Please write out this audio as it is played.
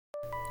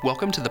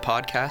Welcome to the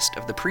podcast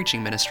of the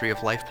preaching ministry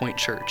of Life Point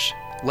Church,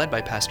 led by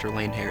Pastor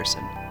Lane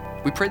Harrison.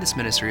 We pray this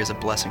ministry is a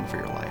blessing for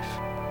your life.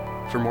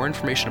 For more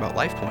information about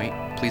Life Point,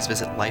 please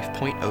visit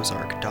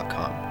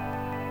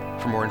lifepointozark.com.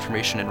 For more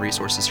information and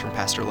resources from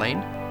Pastor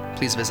Lane,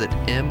 please visit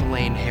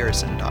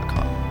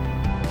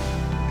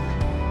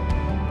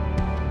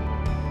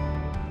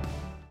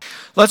mlaneharrison.com.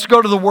 Let's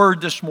go to the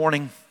Word this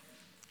morning.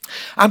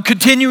 I'm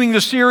continuing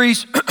the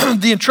series,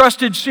 the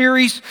Entrusted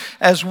series,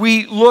 as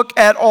we look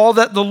at all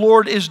that the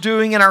Lord is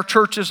doing in our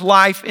church's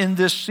life in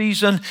this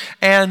season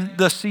and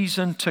the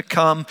season to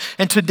come.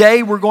 And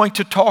today we're going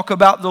to talk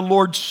about the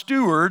Lord's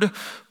steward,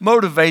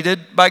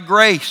 motivated by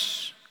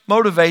grace.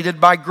 Motivated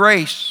by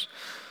grace.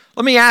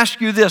 Let me ask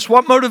you this,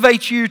 what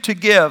motivates you to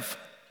give?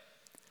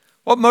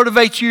 What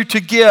motivates you to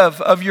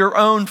give of your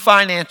own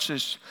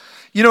finances?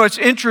 You know, it's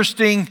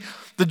interesting.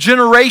 The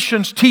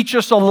generations teach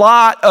us a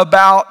lot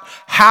about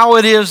how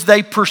it is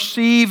they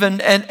perceive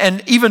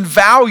and even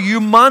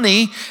value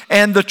money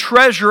and the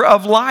treasure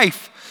of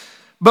life.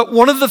 But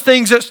one of the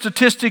things that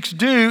statistics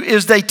do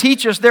is they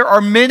teach us there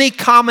are many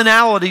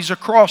commonalities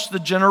across the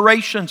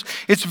generations.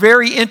 It's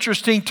very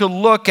interesting to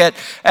look at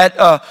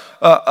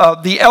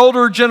the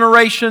elder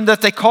generation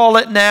that they call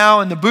it now,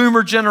 and the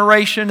boomer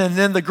generation, and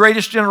then the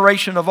greatest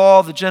generation of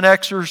all, the Gen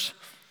Xers.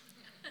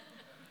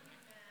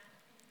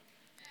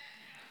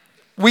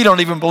 We don't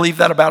even believe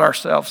that about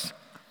ourselves.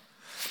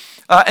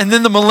 And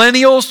then the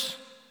millennials,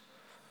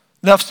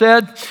 enough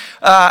said.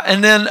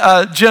 And then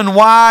Gen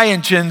Y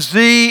and Gen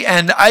Z.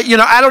 And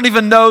I don't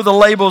even know the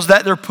labels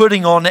that they're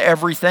putting on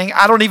everything.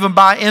 I don't even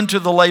buy into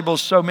the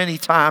labels so many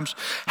times.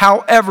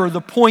 However,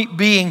 the point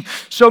being,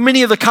 so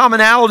many of the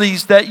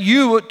commonalities that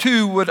you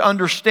too would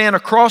understand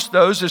across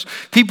those is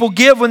people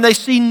give when they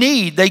see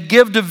need. They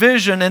give to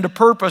vision and to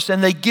purpose,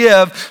 and they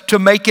give to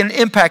make an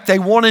impact. They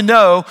want to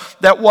know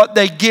that what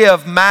they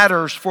give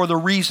matters for the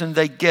reason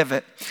they give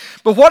it.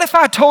 But what if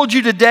I told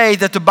you today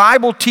that the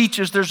Bible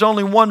teaches there's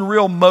only one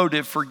real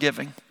motive for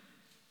giving?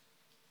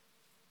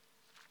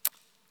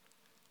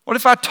 What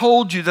if I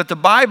told you that the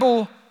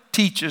Bible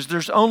teaches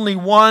there's only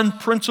one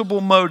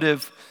principal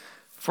motive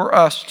for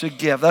us to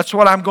give? That's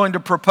what I'm going to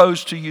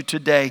propose to you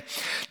today.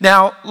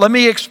 Now, let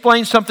me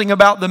explain something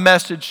about the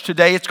message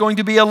today. It's going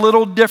to be a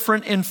little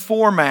different in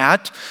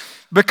format,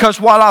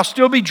 because while I'll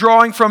still be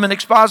drawing from an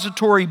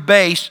expository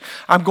base,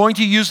 I'm going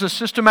to use a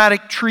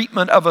systematic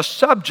treatment of a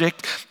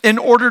subject in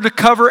order to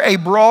cover a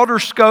broader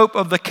scope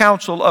of the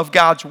counsel of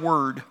God's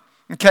Word.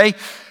 Okay?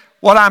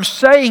 What I'm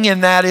saying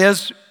in that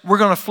is we're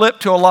going to flip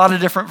to a lot of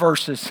different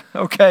verses.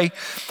 Okay?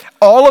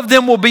 All of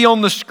them will be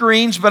on the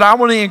screens, but I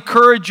want to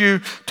encourage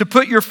you to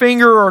put your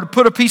finger or to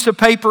put a piece of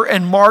paper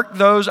and mark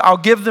those. I'll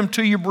give them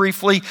to you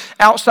briefly.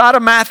 Outside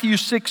of Matthew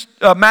 6,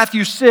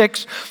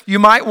 you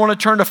might want to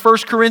turn to 1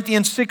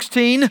 Corinthians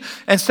 16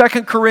 and 2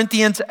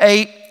 Corinthians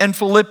 8 and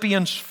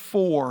Philippians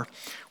 4.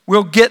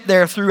 We'll get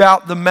there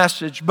throughout the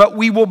message, but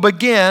we will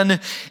begin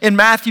in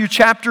Matthew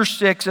chapter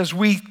 6 as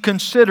we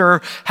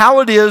consider how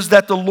it is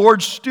that the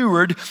Lord's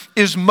steward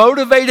is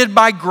motivated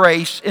by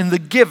grace in the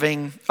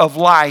giving of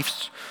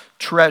life's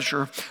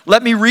treasure.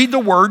 Let me read the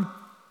word,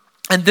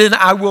 and then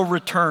I will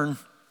return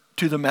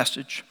to the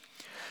message.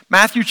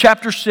 Matthew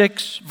chapter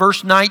 6,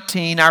 verse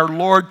 19, our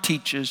Lord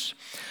teaches,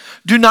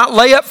 "Do not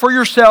lay up for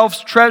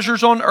yourselves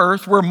treasures on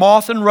earth where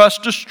moth and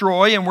rust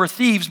destroy and where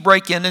thieves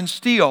break in and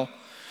steal.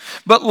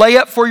 But lay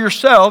up for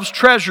yourselves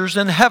treasures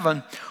in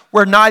heaven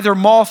where neither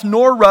moth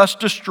nor rust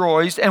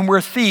destroys and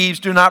where thieves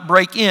do not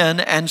break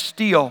in and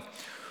steal.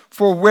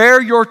 For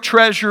where your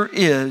treasure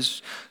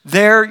is,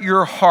 there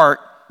your heart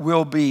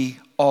will be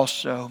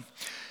also."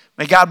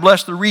 May God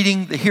bless the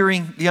reading, the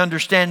hearing, the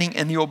understanding,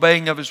 and the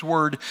obeying of His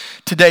Word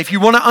today. If you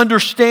want to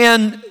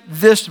understand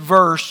this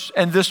verse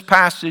and this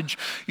passage,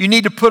 you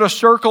need to put a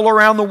circle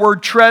around the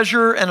word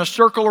treasure and a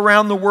circle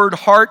around the word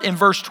heart in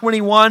verse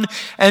 21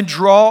 and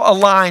draw a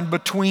line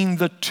between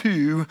the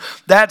two.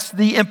 That's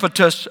the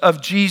impetus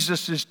of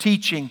Jesus'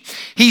 teaching.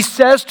 He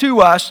says to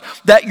us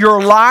that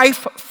your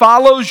life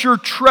follows your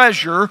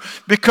treasure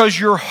because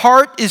your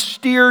heart is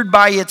steered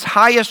by its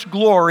highest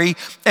glory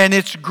and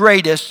its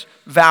greatest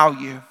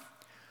value.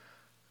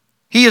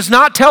 He is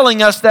not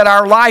telling us that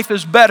our life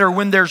is better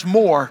when there's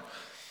more.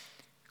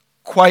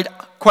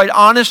 Quite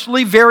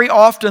honestly, very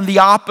often the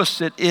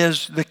opposite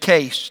is the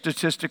case,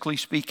 statistically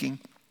speaking.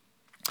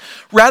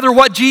 Rather,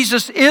 what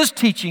Jesus is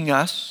teaching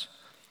us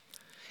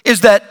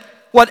is that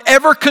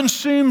whatever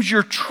consumes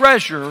your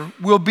treasure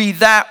will be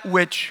that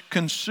which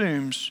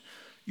consumes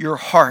your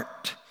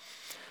heart.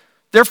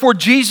 Therefore,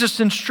 Jesus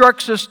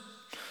instructs us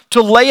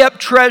to lay up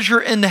treasure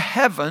in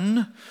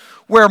heaven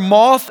where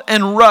moth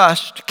and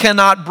rust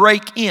cannot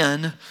break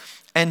in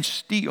and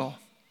steal.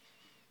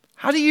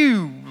 How do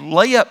you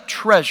lay up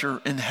treasure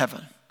in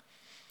heaven?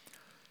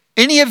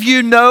 Any of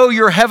you know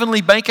your heavenly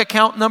bank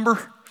account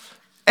number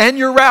and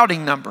your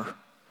routing number?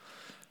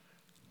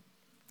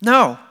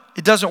 No,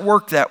 it doesn't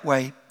work that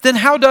way. Then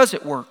how does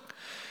it work?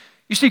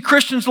 You see,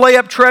 Christians lay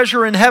up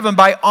treasure in heaven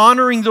by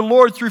honoring the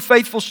Lord through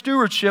faithful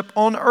stewardship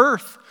on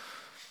earth.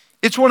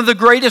 It's one of the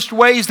greatest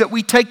ways that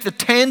we take the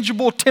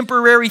tangible,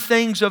 temporary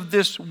things of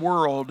this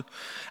world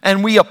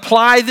and we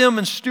apply them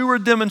and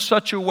steward them in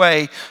such a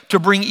way to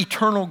bring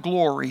eternal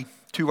glory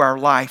to our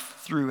life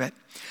through it.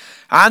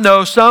 I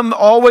know some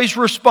always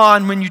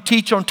respond when you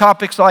teach on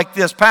topics like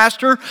this.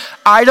 Pastor,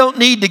 I don't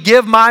need to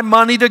give my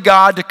money to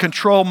God to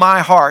control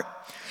my heart.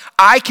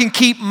 I can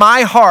keep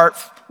my heart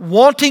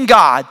wanting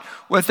God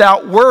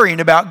without worrying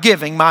about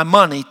giving my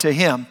money to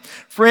Him.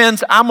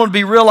 Friends, I'm going to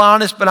be real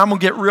honest, but I'm going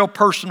to get real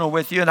personal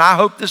with you, and I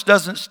hope this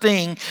doesn't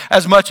sting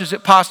as much as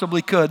it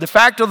possibly could. The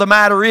fact of the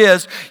matter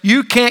is,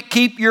 you can't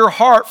keep your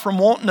heart from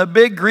wanting a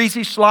big,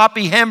 greasy,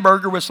 sloppy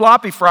hamburger with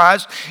sloppy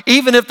fries,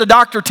 even if the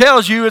doctor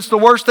tells you it's the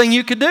worst thing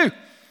you could do.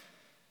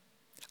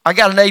 I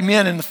got an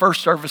amen in the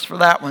first service for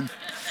that one.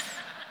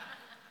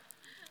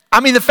 I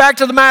mean, the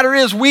fact of the matter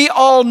is, we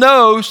all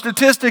know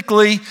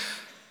statistically,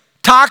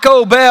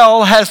 Taco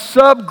Bell has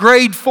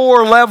sub-grade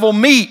 4 level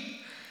meat,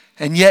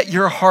 and yet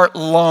your heart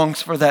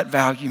longs for that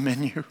value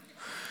menu.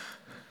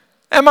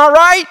 Am I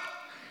right?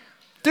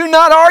 Do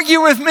not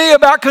argue with me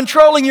about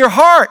controlling your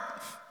heart.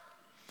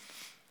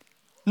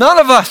 None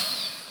of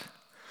us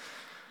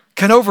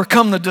can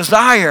overcome the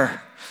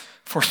desire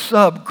for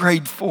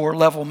sub-grade 4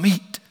 level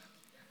meat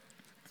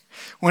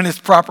when it's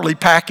properly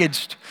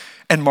packaged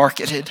and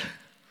marketed.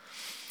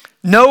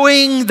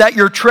 Knowing that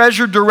your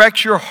treasure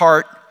directs your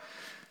heart,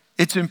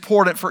 it's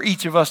important for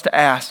each of us to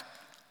ask,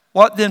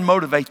 what then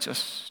motivates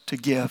us to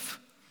give?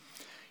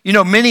 You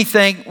know, many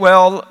think,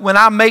 well, when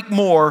I make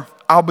more,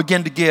 I'll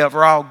begin to give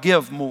or I'll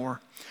give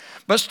more.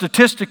 But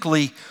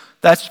statistically,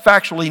 that's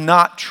factually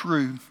not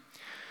true.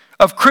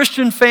 Of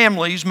Christian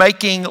families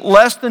making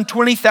less than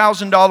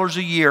 $20,000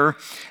 a year,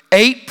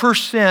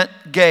 8%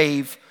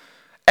 gave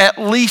at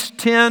least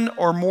 10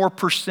 or more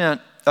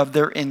percent of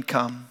their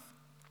income.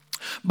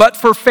 But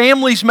for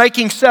families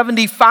making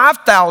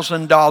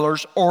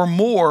 $75,000 or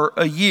more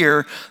a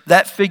year,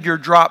 that figure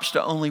drops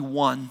to only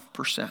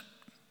 1%.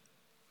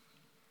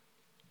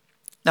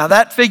 Now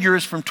that figure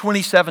is from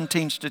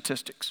 2017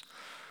 statistics.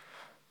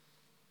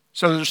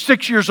 So they're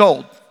 6 years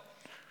old.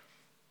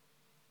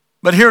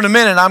 But here in a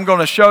minute, I'm going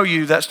to show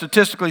you that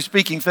statistically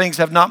speaking, things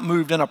have not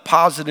moved in a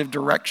positive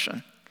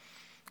direction.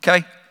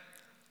 Okay?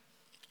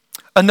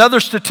 Another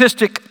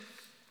statistic,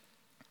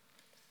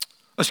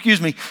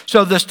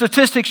 so the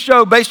statistics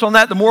show based on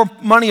that, the more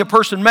money a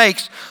person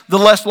makes, the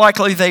less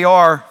likely they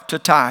are to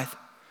tithe.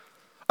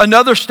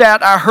 Another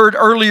stat I heard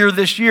earlier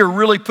this year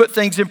really put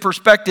things in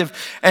perspective,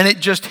 and it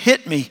just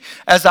hit me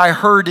as I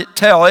heard it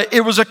tell.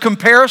 It was a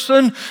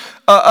comparison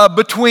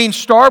between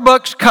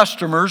Starbucks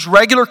customers,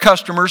 regular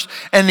customers,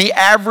 and the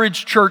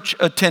average church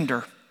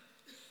attender.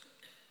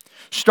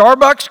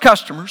 Starbucks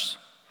customers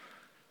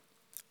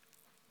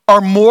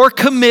are more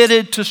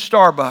committed to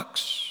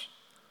Starbucks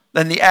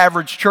than the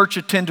average church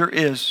attender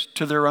is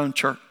to their own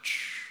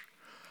church.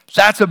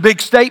 So that's a big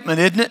statement,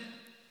 isn't it?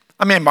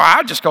 I mean,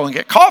 I just go and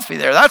get coffee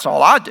there. That's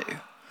all I do.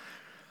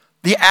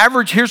 The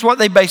average, here's what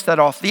they base that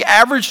off. The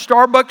average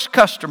Starbucks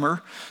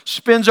customer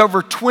spends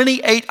over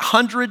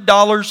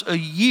 $2,800 a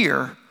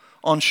year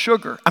on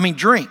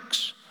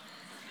drinks.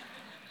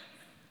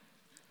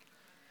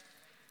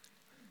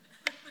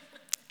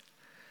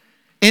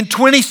 In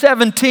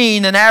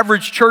 2017, an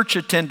average church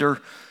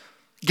attender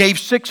gave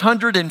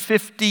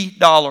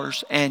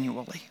 $650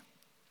 annually.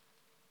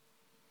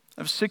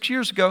 That was 6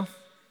 years ago.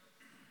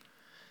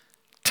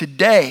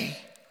 Today,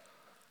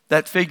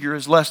 that figure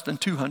is less than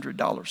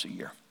 $200 a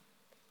year.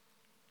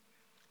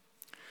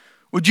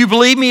 Would you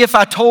believe me if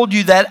I told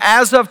you that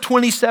as of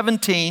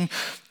 2017,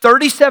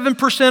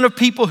 37% of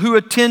people who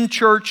attend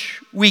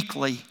church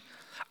weekly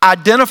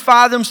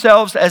identify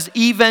themselves as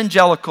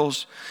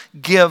evangelicals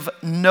give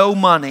no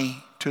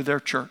money to their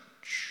church?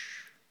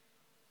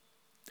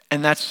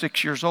 And that's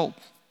 6 years old.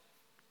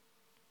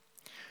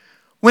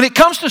 When it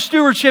comes to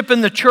stewardship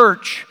in the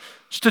church,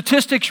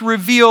 statistics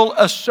reveal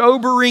a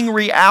sobering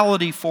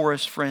reality for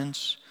us,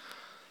 friends.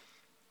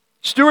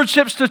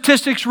 Stewardship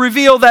statistics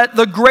reveal that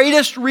the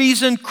greatest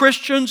reason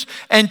Christians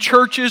and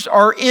churches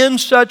are in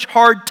such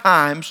hard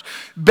times,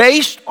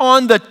 based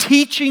on the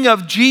teaching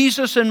of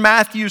Jesus in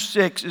Matthew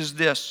 6, is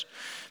this: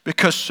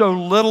 because so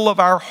little of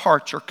our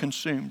hearts are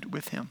consumed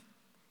with Him.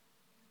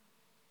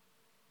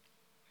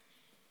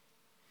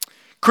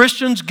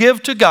 Christians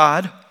give to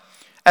God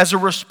as a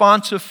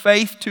response of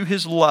faith to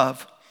His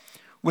love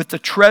with the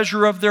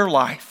treasure of their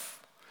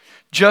life,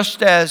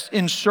 just as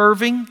in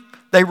serving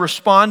they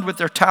respond with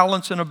their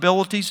talents and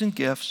abilities and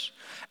gifts,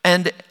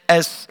 and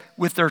as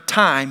with their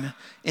time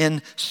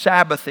in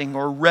Sabbathing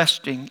or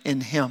resting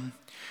in Him.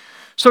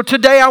 So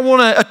today I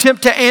want to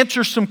attempt to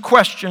answer some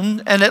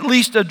questions and at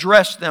least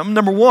address them.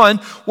 Number one,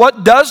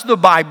 what does the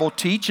Bible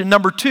teach? And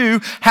number two,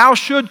 how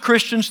should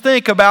Christians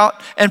think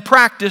about and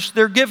practice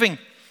their giving?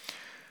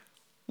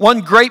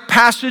 One great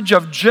passage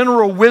of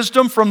general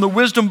wisdom from the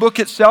wisdom book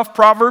itself,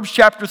 Proverbs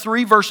chapter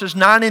 3, verses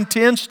 9 and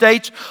 10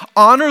 states,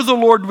 "Honor the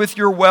Lord with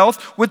your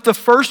wealth, with the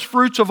first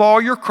fruits of all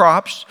your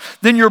crops.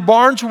 Then your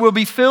barns will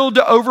be filled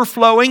to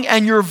overflowing,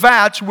 and your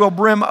vats will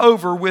brim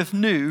over with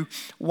new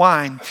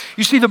wine."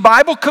 You see, the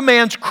Bible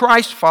commands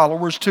Christ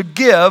followers to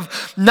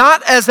give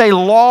not as a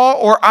law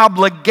or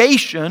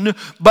obligation,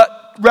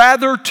 but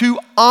rather to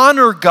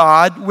honor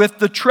God with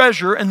the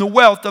treasure and the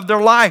wealth of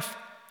their life.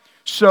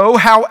 So,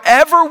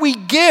 however we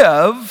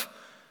give,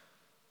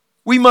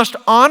 we must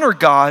honor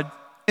God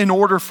in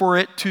order for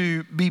it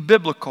to be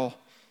biblical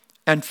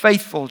and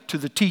faithful to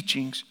the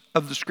teachings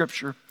of the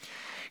Scripture.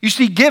 You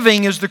see,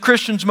 giving is the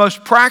Christian's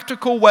most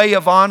practical way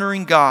of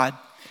honoring God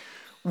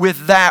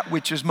with that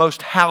which is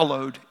most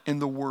hallowed in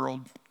the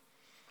world.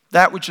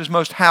 That which is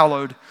most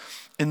hallowed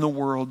in the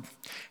world.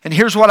 And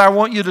here's what I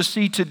want you to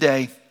see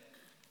today.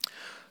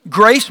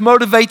 Grace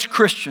motivates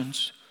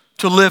Christians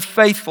to live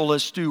faithful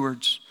as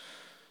stewards,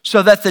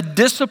 so that the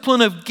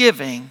discipline of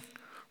giving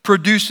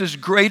produces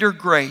greater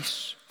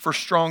grace for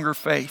stronger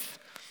faith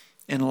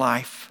in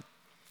life.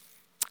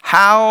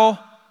 How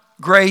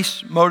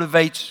grace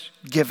motivates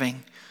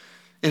giving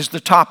is the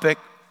topic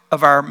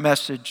of our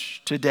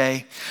message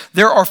today.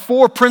 There are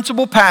 4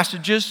 principal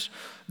passages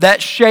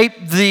that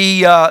shape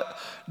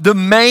the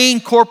main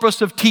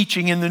corpus of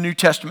teaching in the New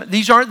Testament.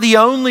 These aren't the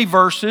only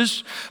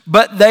verses,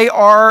 but they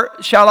are,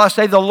 shall I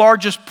say, the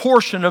largest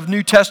portion of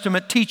New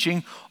Testament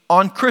teaching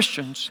on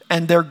Christians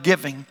and their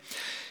giving.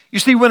 You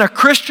see, when a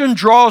Christian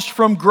draws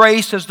from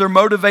grace as their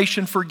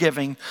motivation for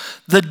giving,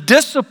 the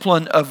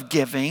discipline of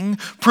giving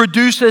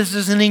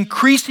produces an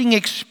increasing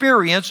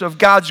experience of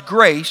God's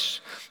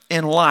grace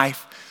in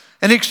life.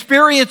 And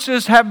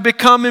experiences have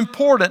become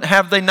important,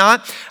 have they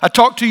not? I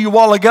talked to you a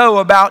while ago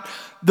about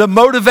the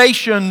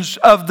motivations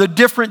of the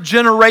different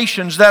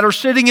generations that are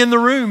sitting in the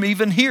room,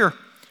 even here.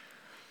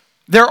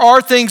 There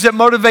are things that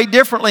motivate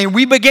differently. And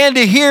we began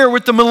to hear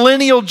with the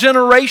millennial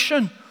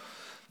generation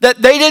that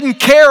they didn't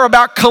care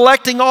about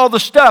collecting all the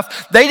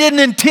stuff. They didn't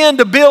intend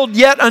to build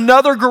yet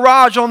another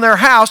garage on their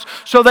house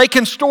so they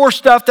can store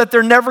stuff that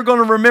they're never going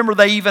to remember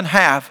they even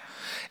have.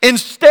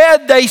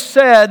 Instead, they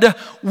said,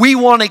 we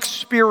want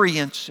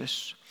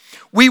experiences.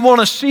 We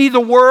want to see the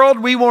world.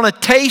 We want to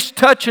taste,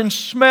 touch, and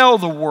smell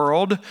the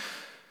world.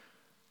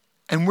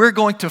 And we're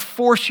going to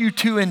force you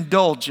to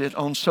indulge it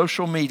on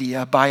social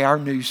media by our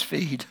news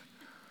feed.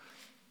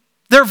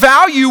 Their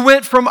value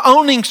went from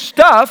owning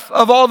stuff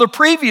of all the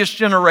previous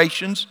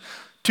generations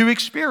to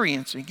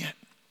experiencing it.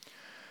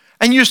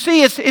 And you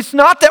see, it's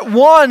not that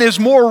one is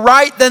more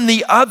right than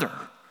the other.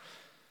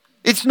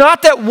 It's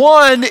not that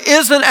one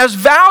isn't as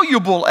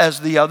valuable as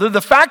the other. The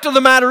fact of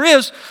the matter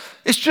is,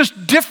 it's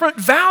just different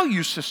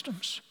value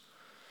systems.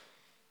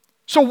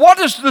 So what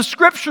does the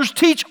Scriptures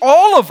teach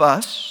all of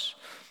us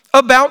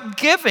about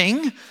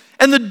giving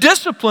and the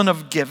discipline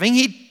of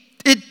giving?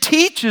 It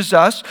teaches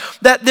us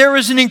that there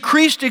is an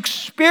increased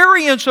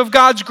experience of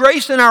God's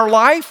grace in our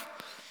life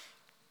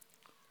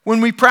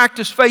when we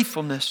practice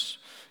faithfulness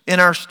in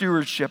our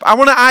stewardship. I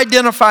want to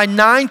identify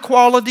 9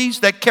 qualities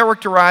that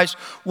characterize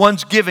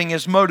one's giving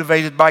as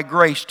motivated by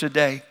grace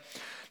today.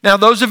 Now,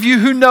 those of you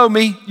who know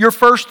me, your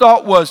first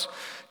thought was,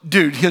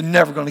 dude, he's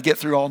never going to get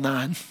through all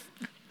 9.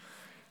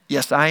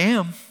 Yes, I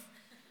am.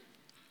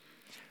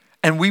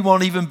 And we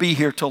won't even be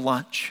here till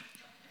lunch.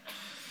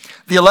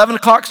 The 11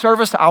 o'clock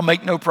service, I'll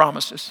make no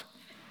promises.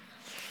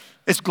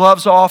 It's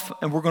gloves off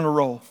and we're going to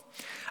roll.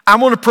 I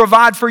want to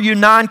provide for you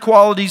 9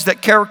 qualities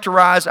that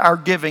characterize our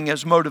giving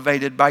as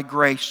motivated by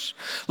grace.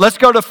 Let's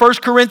go to 1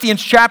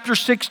 Corinthians chapter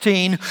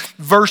 16,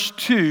 verse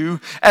 2,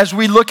 as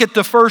we look at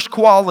the first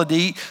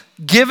quality.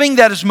 Giving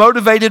that is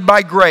motivated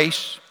by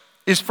grace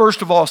is,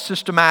 first of all,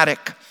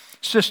 systematic.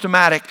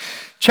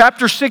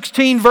 Chapter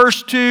 16,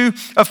 verse 2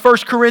 of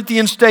 1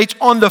 Corinthians states,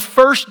 "On the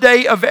first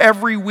day of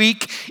every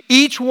week,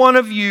 each one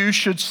of you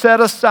should set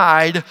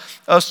aside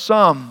a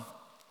sum."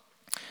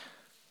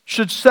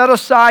 Should set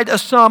aside a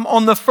sum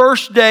on the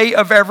first day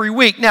of every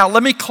week. Now,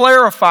 let me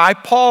clarify.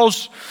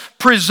 Paul's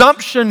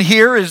presumption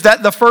here is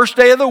that the first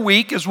day of the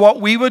week is what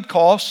we would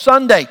call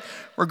Sunday.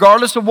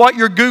 Regardless of what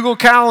your Google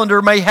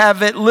Calendar may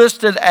have it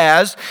listed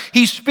as,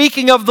 he's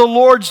speaking of the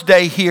Lord's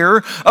Day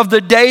here, of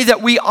the day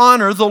that we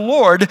honor the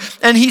Lord.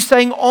 And he's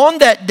saying on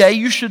that day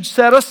you should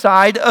set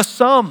aside a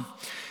sum.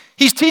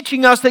 He's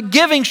teaching us that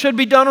giving should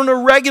be done on a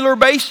regular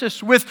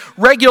basis with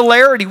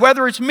regularity,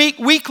 whether it's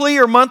weekly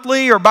or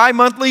monthly or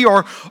bi-monthly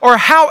or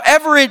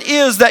however it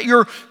is that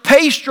your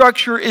pay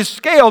structure is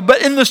scaled.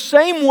 But in the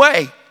same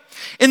way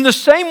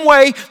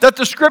that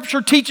the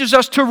Scripture teaches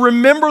us to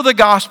remember the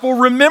gospel,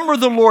 remember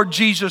the Lord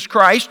Jesus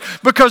Christ,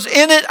 because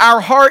in it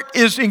our heart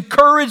is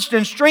encouraged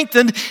and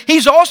strengthened,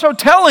 he's also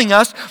telling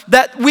us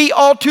that we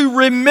ought to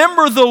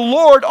remember the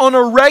Lord on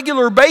a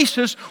regular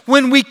basis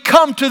when we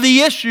come to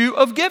the issue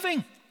of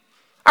giving.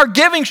 Our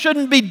giving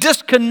shouldn't be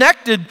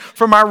disconnected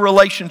from our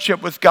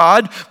relationship with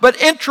God, but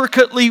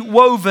intricately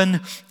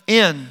woven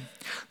in.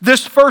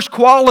 This first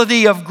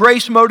quality of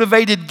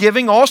grace-motivated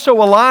giving also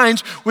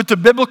aligns with the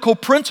biblical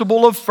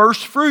principle of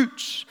first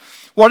fruits.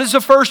 What is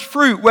the first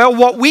fruit? Well,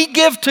 what we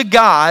give to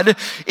God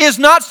is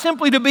not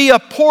simply to be a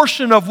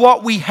portion of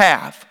what we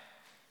have,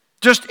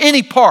 just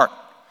any part,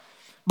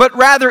 but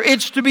rather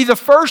it's to be the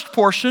first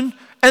portion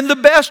and the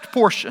best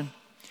portion.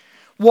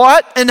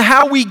 What and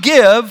how we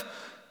give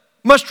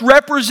must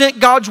represent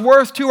God's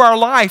worth to our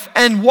life,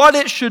 and what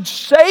it should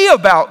say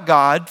about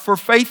God for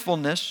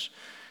faithfulness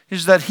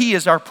is that He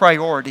is our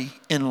priority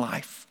in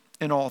life,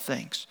 in all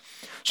things.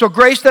 So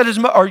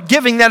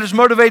giving that is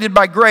motivated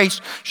by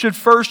grace should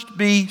first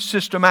be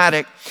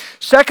systematic.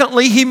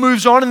 Secondly, he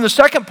moves on in the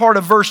second part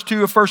of verse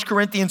 2 of 1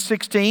 Corinthians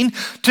 16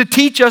 to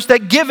teach us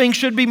that giving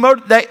should be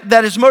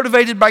that is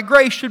motivated by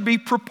grace should be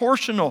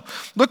proportional.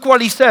 Look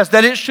what he says,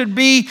 that it should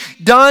be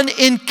done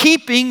in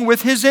keeping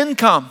with his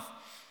income.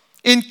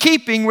 In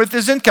keeping with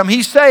his income.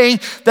 He's saying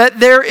that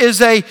there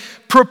is a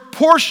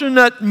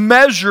proportionate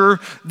measure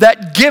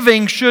that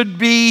giving should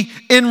be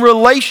in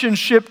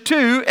relationship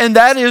to, and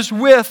that is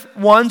with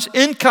one's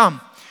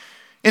income.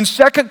 In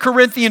 2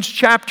 Corinthians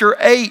chapter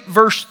 8,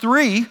 verse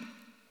 3,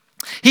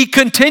 he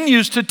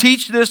continues to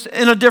teach this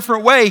in a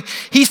different way.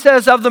 He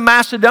says of the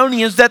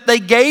Macedonians that they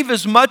gave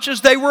as much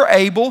as they were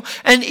able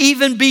and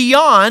even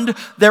beyond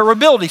their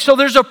ability. So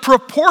there's a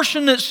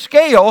proportionate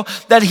scale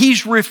that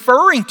he's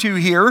referring to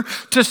here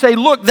to say,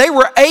 look, they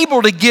were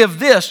able to give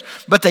this,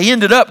 but they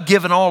ended up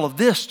giving all of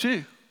this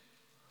too.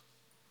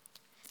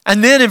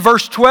 And then in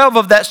verse 12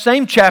 of that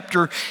same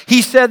chapter,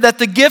 he said that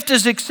the gift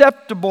is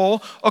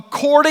acceptable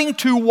according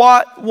to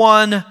what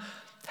one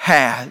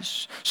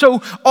has.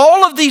 So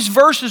all of these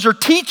verses are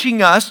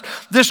teaching us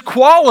this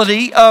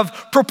quality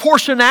of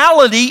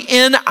proportionality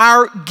in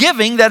our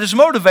giving that is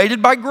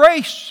motivated by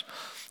grace.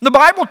 The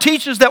Bible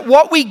teaches that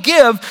what we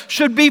give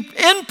should be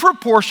in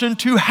proportion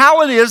to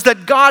how it is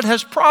that God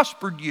has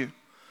prospered you.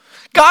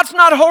 God's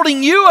not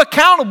holding you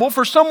accountable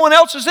for someone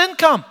else's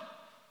income.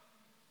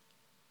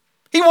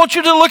 He wants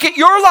you to look at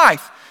your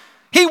life.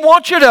 He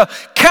wants you to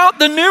count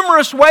the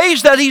numerous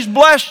ways that He's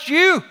blessed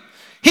you.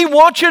 He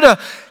wants you to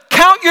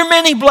count your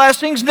many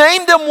blessings,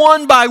 name them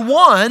one by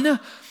one,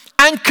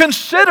 and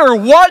consider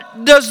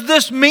what does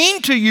this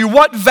mean to you?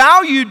 What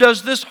value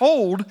does this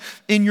hold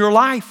in your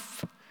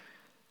life?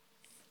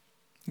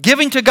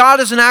 Giving to God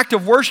as an act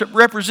of worship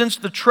represents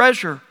the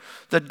treasure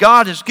that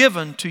God has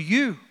given to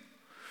you.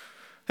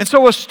 And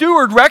so a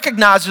steward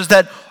recognizes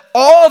that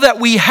all that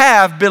we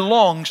have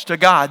belongs to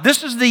God.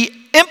 This is the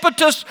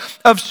impetus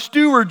of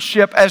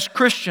stewardship as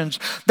Christians,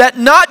 that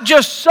not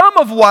just some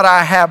of what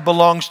I have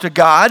belongs to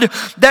God,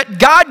 that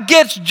God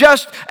gets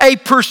just a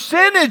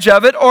percentage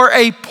of it or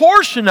a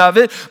portion of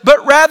it,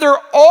 but rather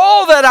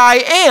all that I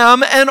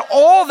am and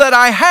all that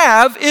I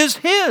have is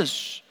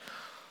His.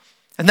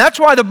 And that's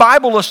why the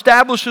Bible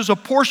establishes a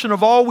portion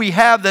of all we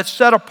have that's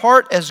set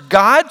apart as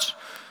God's,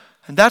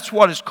 and that's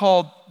what is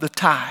called the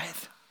tithe.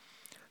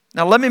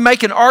 Now let me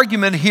make an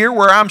argument here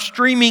where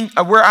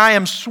I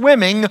am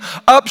swimming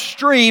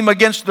upstream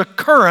against the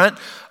current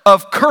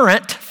of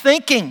current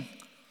thinking.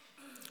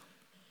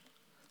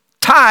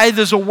 Tithe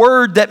is a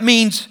word that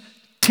means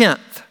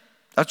tenth.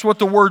 That's what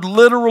the word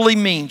literally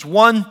means,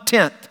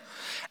 1/10.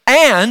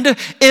 And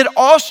it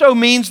also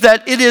means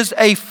that it is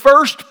a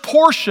first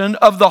portion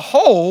of the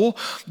whole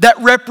that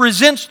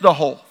represents the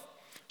whole.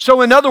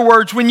 So in other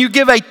words, when you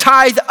give a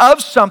tithe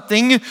of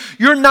something,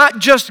 you're not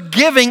just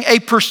giving a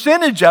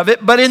percentage of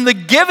it, but in the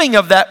giving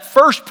of that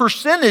first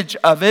percentage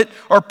of it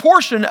or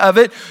portion of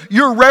it,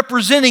 you're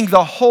representing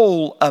the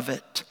whole of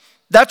it.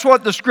 That's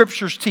what the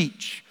scriptures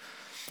teach.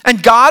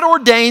 And God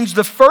ordains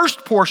the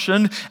first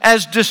portion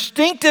as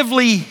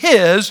distinctively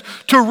His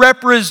to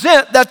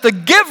represent that the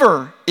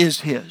giver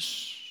is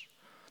His.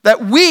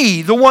 That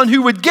we, the one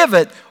who would give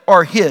it,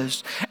 are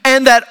His.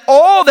 And that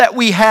all that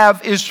we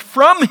have is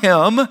from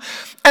Him,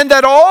 and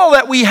that all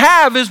that we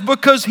have is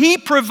because He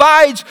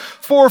provides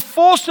for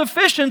full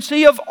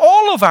sufficiency of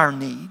all of our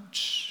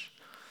needs.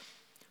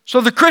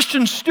 So the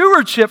Christian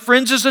stewardship,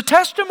 friends, is a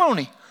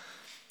testimony.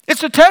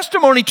 It's a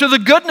testimony to the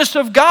goodness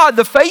of God,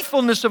 the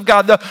faithfulness of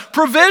God, the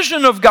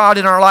provision of God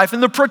in our life,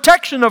 and the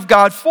protection of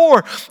God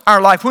for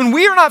our life. When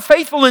we are not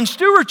faithful in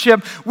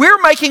stewardship,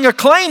 we're making a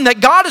claim that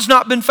God has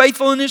not been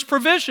faithful in His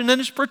provision and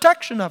His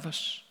protection of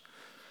us.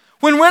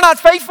 When we're not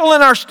faithful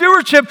in our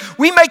stewardship,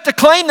 we make the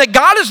claim that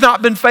God has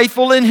not been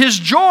faithful in His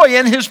joy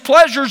and His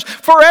pleasures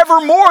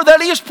forevermore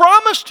that He has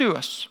promised to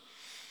us.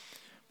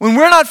 When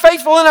we're not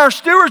faithful in our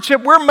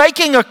stewardship, we're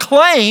making a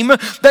claim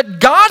that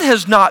God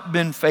has not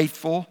been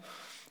faithful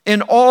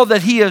in all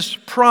that He has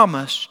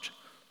promised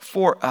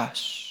for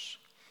us.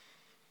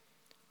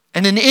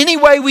 And in any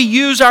way we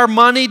use our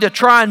money to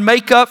try and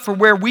make up for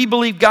where we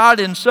believe God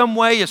in some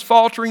way is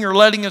faltering or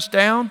letting us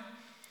down,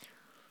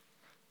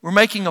 we're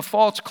making a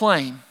false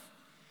claim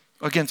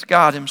against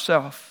God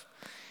Himself.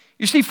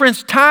 You see,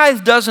 friends,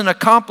 tithe doesn't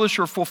accomplish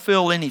or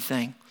fulfill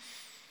anything.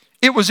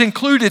 It was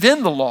included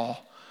in the law,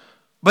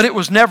 but it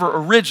was never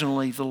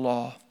originally the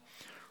law.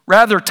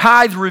 Rather,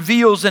 tithe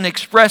reveals and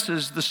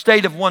expresses the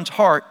state of one's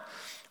heart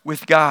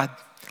with God.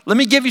 Let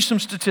me give you some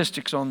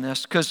statistics on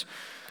this, because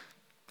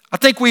I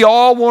think we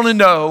all want to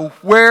know,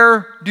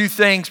 where do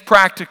things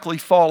practically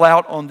fall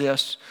out on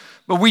this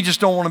But we just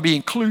don't want to be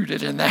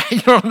included in that.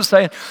 You know what I'm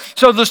saying?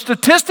 So the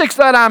statistics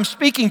that I'm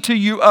speaking to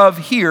you of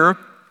here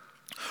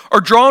are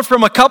drawn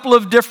from a couple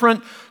of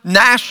different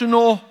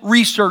national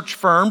research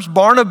firms,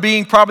 Barna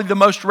being probably the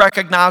most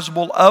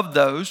recognizable of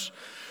those.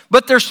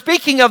 But they're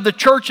speaking of the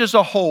church as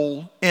a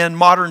whole in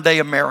modern day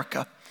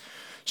America.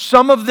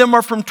 Some of them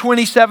are from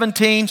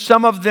 2017,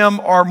 some of them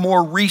are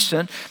more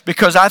recent,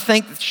 because I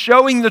think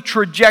showing the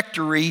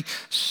trajectory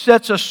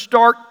sets a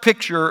stark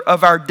picture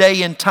of our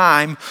day and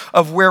time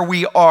of where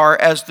we are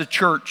as the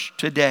church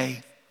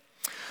today.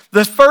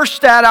 The first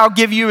stat I'll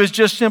give you is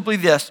just simply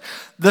this.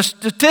 The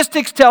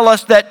statistics tell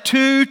us that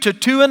 2 to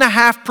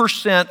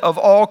 2.5% of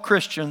all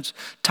Christians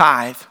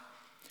tithe.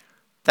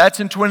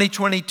 That's in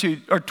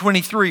 2022, or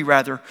 23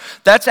 rather.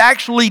 That's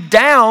actually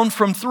down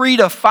from 3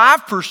 to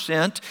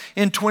 5%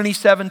 in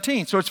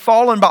 2017. So it's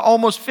fallen by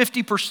almost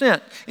 50%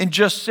 in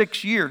just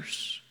 6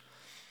 years.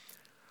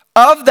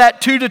 Of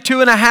that 2 to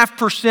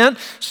 2.5%,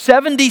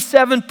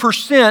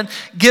 77%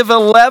 give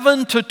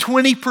 11 to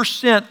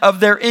 20% of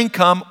their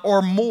income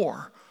or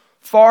more.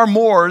 Far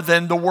more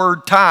than the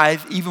word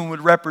tithe even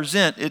would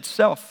represent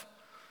itself.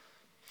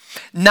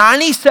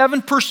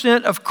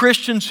 97% of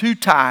Christians who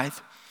tithe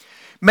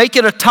make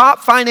it a top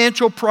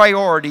financial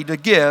priority to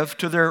give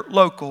to their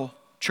local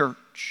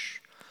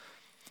church.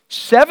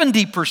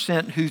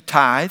 70% who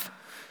tithe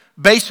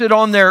base it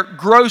on their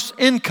gross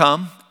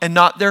income and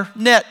not their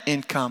net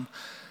income.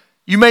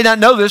 You may not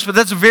know this, but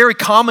that's a very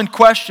common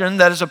question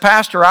that as a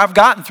pastor I've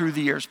gotten through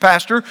the years.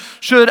 Pastor,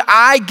 should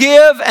I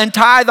give and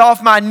tithe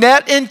off my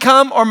net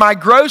income or my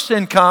gross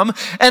income?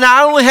 And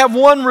I only have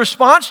one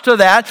response to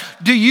that.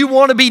 Do you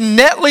want to be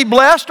netly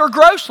blessed or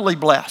grossly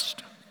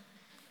blessed?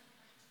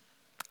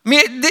 I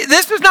mean,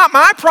 this is not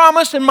my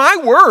promise and my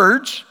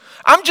words.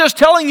 I'm just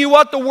telling you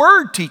what the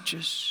Word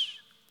teaches.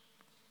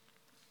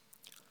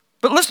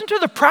 But listen to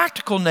the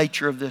practical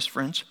nature of this,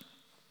 friends.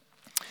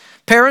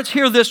 Parents,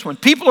 hear this one.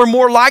 People are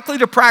more likely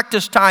to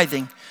practice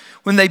tithing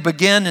when they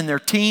begin in their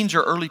teens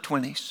or early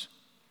 20s.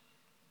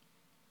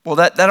 Well,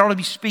 that ought to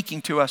be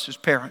speaking to us as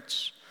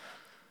parents.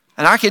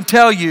 And I can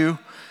tell you,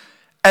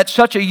 at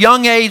such a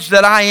young age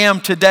that I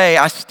am today,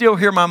 I still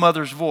hear my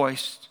mother's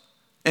voice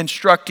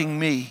instructing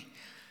me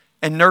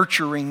and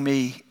nurturing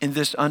me in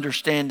this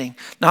understanding.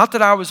 Not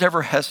that I was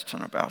ever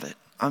hesitant about it.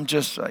 I'm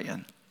just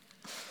saying.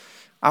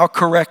 I'll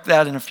correct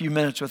that in a few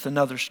minutes with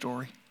another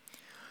story.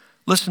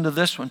 Listen to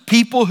this one.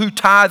 People who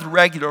tithe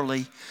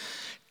regularly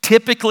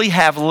typically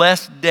have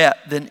less debt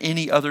than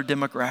any other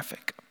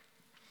demographic.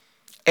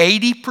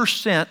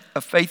 80%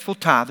 of faithful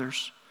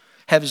tithers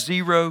have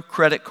zero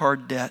credit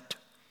card debt.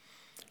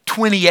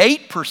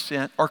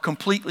 28% are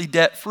completely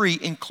debt-free,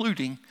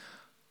 including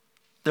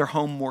their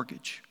home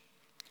mortgage.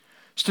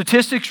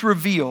 Statistics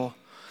reveal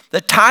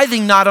that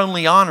tithing not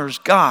only honors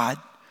God,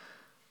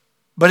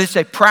 but it's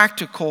a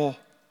practical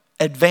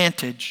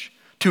advantage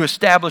to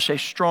establish a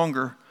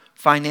stronger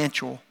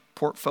financial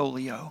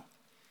portfolio.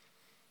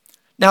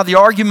 Now, the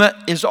argument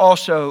is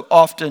also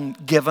often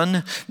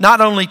given,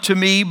 not only to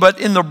me, but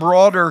in the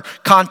broader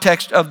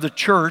context of the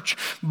church.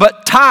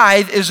 But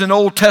tithe is an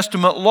Old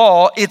Testament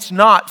law. It's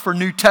not for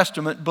New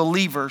Testament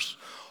believers.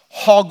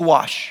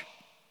 Hogwash.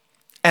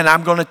 And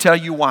I'm going to tell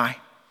you why.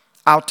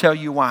 I'll tell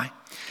you why.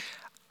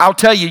 I'll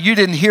tell you, you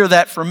didn't hear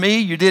that from me.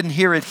 You didn't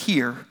hear it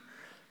here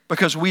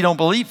because we don't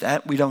believe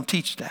that. We don't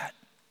teach that.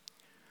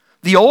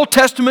 The Old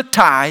Testament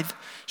tithe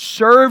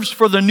serves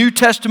for the New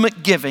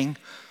Testament giving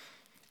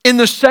in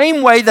the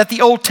same way that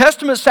the Old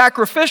Testament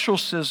sacrificial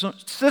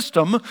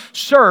system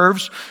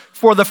serves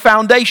for the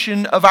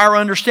foundation of our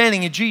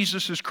understanding of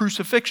Jesus'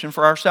 crucifixion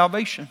for our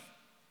salvation.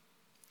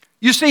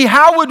 You see,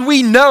 how would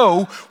we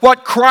know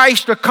what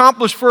Christ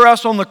accomplished for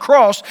us on the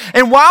cross?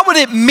 And why would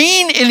it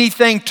mean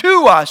anything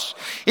to us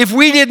if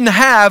we didn't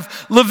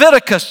have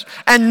Leviticus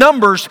and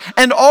Numbers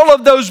and all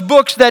of those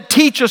books that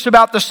teach us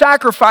about the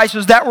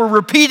sacrifices that were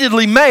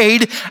repeatedly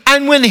made?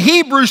 And when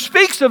Hebrews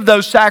speaks of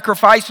those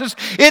sacrifices,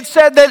 it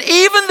said that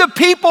even the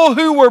people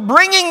who were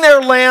bringing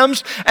their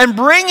lambs and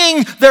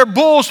bringing their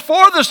bulls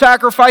for the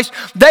sacrifice,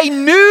 they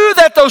knew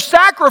that those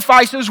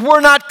sacrifices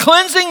were not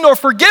cleansing nor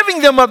forgiving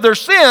them of their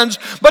sins,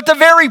 but the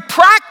very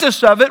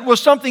practice of it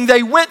was something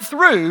they went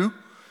through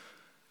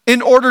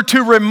in order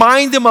to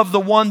remind them of the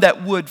one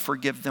that would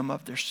forgive them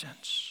of their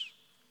sins.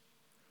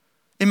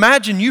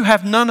 Imagine you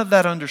have none of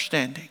that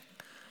understanding.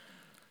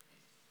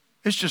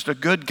 It's just a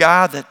good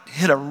guy that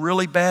hit a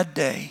really bad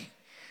day,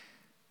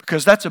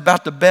 because that's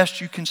about the best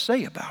you can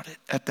say about it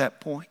at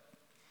that point.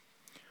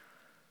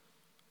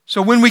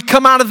 So when we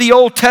come out of the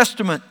Old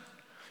Testament,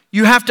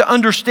 you have to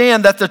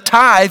understand that the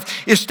tithe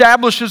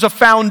establishes a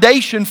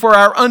foundation for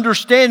our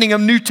understanding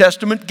of New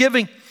Testament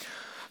giving.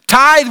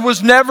 Tithe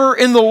was never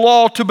in the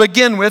law to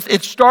begin with.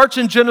 It starts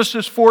in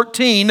Genesis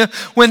 14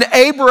 when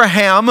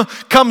Abraham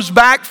comes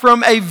back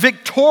from a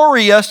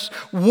victorious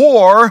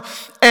war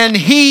and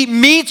he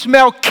meets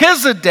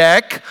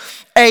Melchizedek,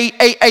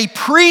 a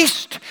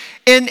priest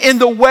in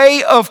the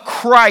way of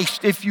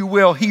Christ, if you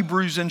will,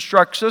 Hebrews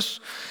instructs us.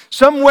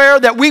 somewhere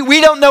that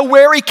we don't know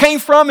where he came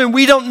from and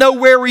we don't know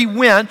where he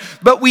went,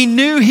 but we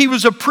knew he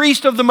was a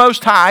priest of the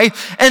Most High,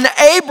 and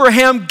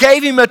Abraham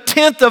gave him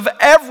 1/10 of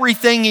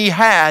everything he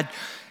had.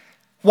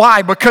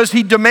 Why? Because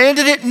he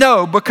demanded it?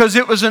 No, because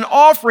it was an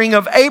offering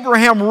of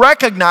Abraham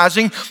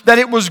recognizing that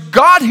it was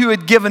God who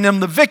had given him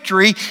the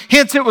victory,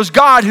 hence it was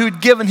God who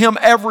had given him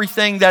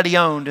everything that he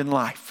owned in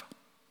life.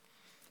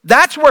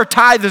 That's where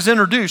tithe is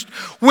introduced.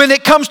 When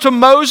it comes to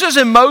Moses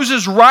and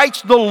Moses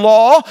writes the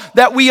law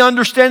that we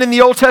understand in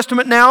the Old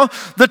Testament now,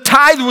 the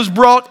tithe was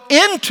brought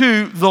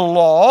into the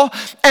law,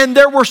 and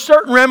there were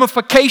certain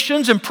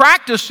ramifications and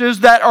practices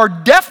that are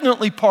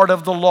definitely part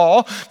of the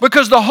law,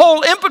 because the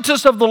whole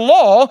impetus of the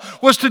law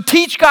was to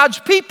teach God's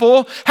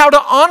people how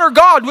to honor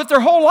God with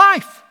their whole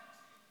life.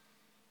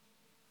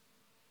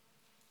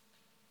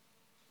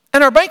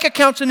 And our bank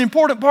account's an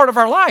important part of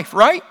our life,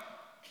 right?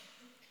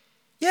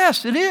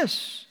 Yes, it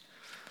is.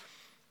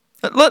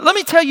 Let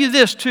me tell you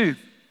this too.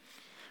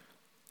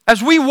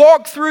 As we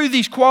walk through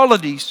these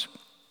qualities,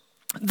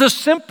 the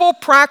simple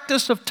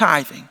practice of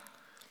tithing,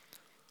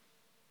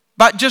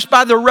 just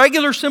by the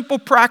regular simple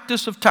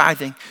practice of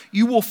tithing,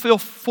 you will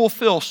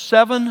fulfill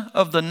 7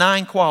 of the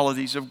 9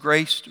 qualities of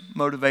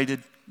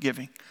grace-motivated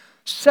giving.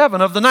 7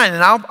 of the 9.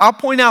 And I'll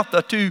point out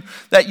the 2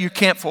 that you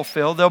can't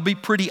fulfill. They'll be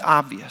pretty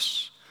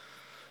obvious.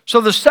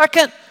 So the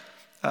second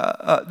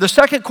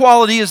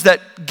quality is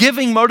that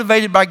giving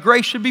motivated by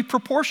grace should be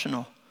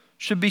proportional.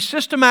 Should be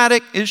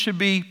systematic, it should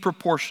be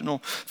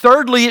proportional.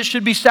 Thirdly, it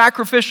should be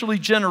sacrificially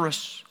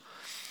generous.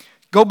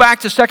 Go back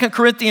to 2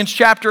 Corinthians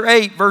chapter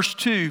 8, verse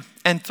 2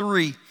 and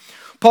 3.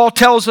 Paul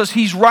tells us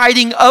he's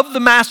writing of the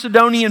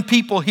Macedonian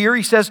people here.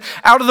 He says,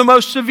 out of the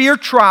most severe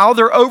trial,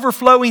 their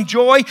overflowing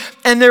joy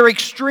and their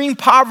extreme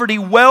poverty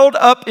welled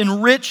up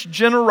in rich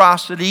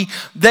generosity.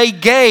 They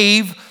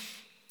gave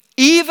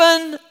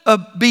even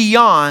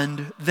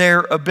beyond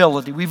their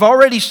ability. We've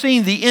already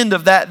seen the end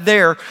of that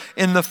there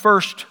in the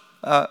first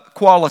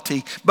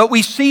quality. But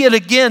we see it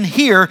again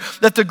here,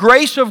 that the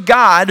grace of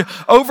God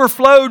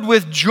overflowed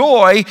with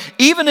joy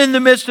even in the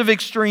midst of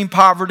extreme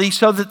poverty,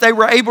 so that they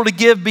were able to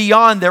give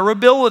beyond their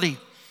ability.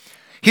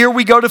 Here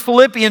we go to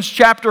Philippians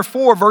chapter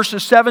 4,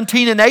 verses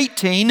 17 and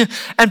 18,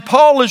 and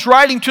Paul is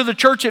writing to the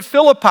church at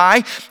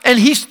Philippi, and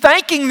he's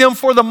thanking them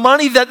for the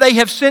money that they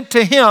have sent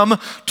to him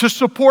to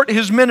support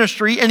his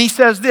ministry, and he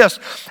says this,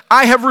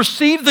 I have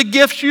received the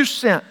gifts you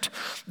sent.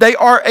 They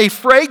are a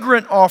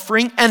fragrant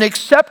offering, an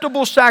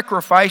acceptable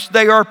sacrifice.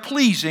 They are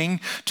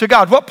pleasing to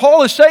God. What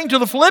Paul is saying to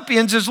the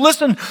Philippians is,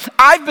 listen,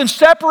 I've been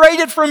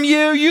separated from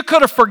you. You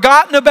could have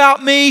forgotten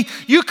about me.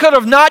 You could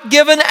have not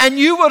given, and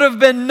you would have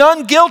been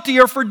none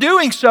guiltier for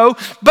doing so,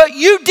 but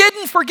you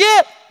didn't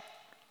forget.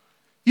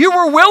 You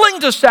were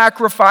willing to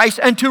sacrifice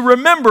and to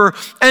remember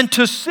and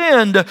to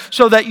send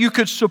so that you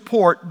could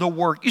support the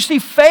work. You see,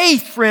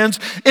 faith, friends,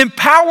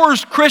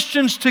 empowers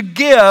Christians to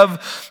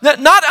give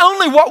not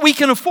only what we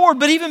can afford,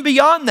 but even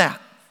beyond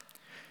that.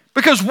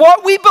 Because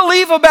what we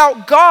believe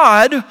about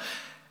God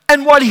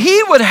and what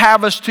He would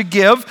have us to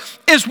give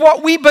is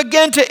what we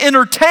begin to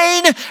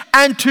entertain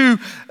and to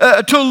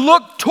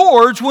look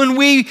towards when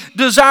we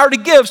desire to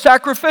give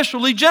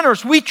sacrificially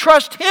generous. We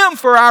trust Him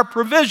for our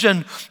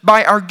provision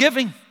by our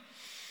giving.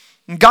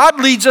 God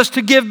leads us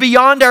to give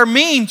beyond our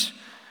means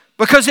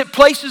because it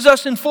places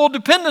us in full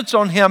dependence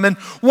on Him. And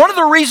one of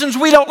the reasons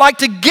we don't like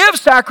to give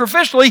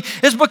sacrificially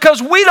is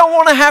because we don't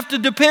want to have to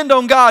depend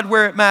on God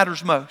where it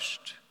matters most.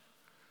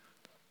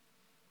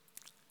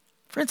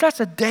 Friends, that's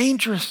a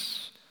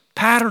dangerous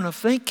pattern of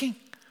thinking.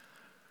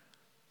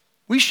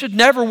 We should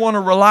never want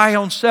to rely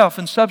on self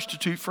and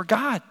substitute for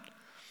God.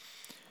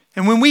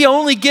 And when we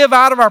only give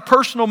out of our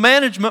personal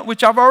management,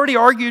 which I've already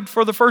argued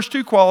for the first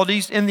 2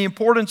 qualities in the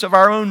importance of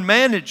our own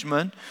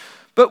management,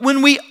 but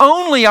when we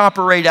only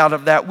operate out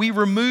of that, we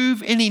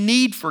remove any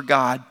need for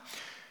God,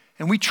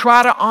 and we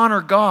try to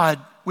honor God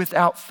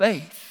without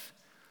faith.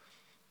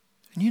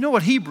 And you know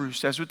what Hebrews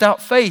says,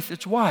 without faith,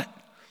 it's what?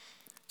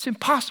 It's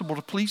impossible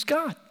to please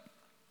God.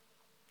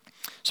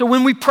 So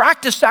when we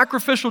practice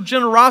sacrificial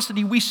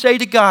generosity, we say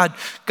to God,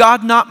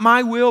 God, not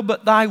my will,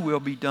 but thy will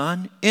be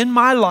done in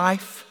my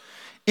life,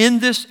 in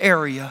this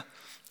area,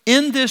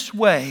 in this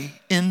way,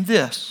 in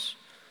this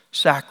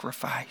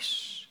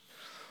sacrifice.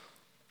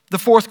 The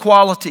fourth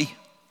quality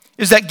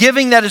is that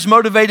giving that is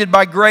motivated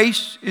by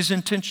grace is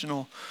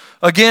intentional.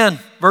 Again,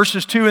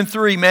 verses 2 and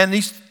 3, man,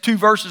 these 2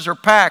 verses are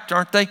packed,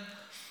 aren't they?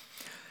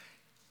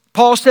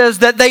 Paul says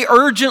that they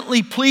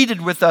urgently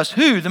pleaded with us.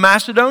 Who? The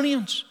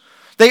Macedonians.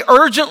 They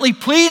urgently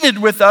pleaded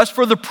with us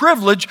for the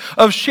privilege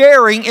of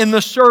sharing in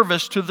the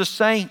service to the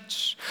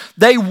saints.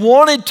 They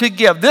wanted to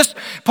give.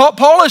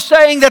 Paul is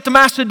saying that the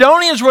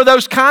Macedonians were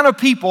those kind of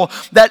people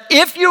that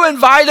if you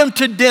invite them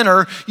to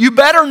dinner, you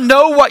better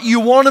know what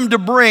you want them to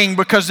bring,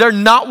 because they're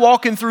not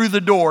walking through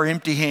the door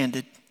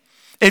empty-handed.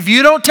 If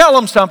you don't tell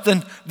them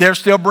something, they're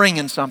still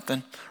bringing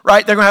something.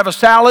 Right? They're going to have a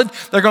salad.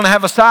 They're going to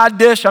have a side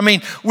dish. I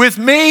mean, with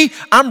me,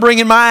 I'm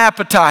bringing my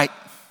appetite.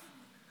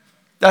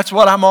 That's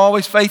what I'm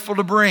always faithful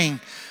to bring.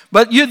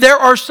 But there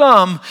are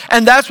some,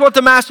 and that's what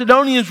the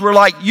Macedonians were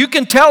like. You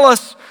can tell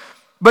us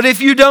But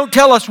if you don't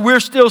tell us, we're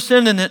still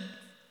sending it.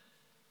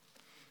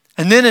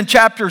 And then in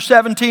chapter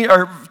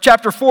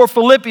 4,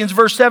 Philippians,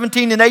 verse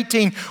 17 and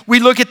 18, we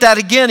look at that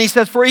again. He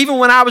says, for even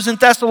when I was in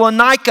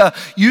Thessalonica,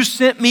 you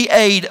sent me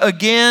aid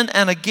again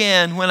and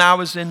again when I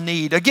was in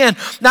need. Again,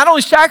 not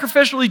only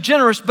sacrificially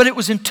generous, but it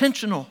was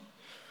intentional.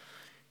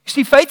 You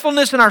see,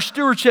 faithfulness in our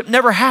stewardship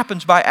never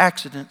happens by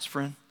accidents,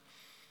 friend.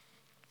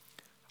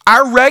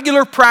 Our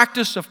regular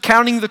practice of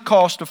counting the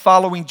cost of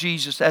following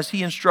Jesus as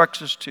He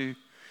instructs us to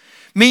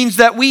means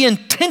that we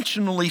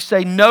intentionally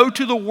say no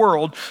to the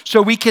world so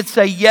we can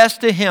say yes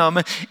to Him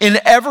in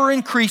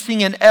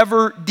ever-increasing and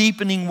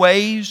ever-deepening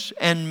ways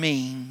and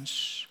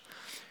means.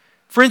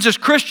 Friends, as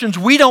Christians,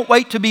 we don't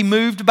wait to be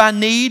moved by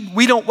need.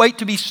 We don't wait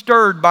to be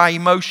stirred by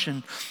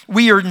emotion.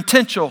 We are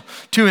intentional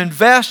to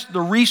invest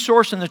the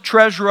resource and the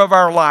treasure of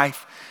our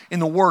life in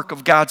the work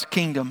of God's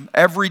kingdom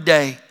every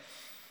day.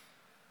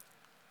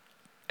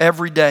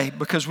 Every day,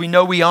 because we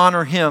know we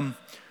honor Him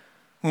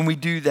when we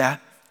do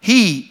that.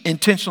 He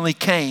intentionally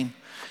came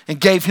and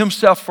gave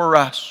Himself for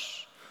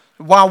us.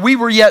 While we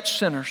were yet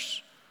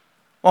sinners,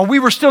 while we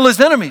were still His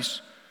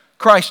enemies,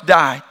 Christ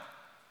died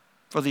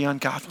for the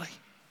ungodly.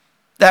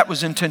 That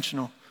was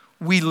intentional.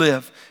 We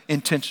live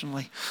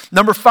intentionally.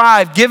 Number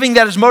 5, giving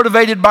that is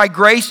motivated by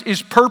grace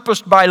is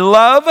purposed by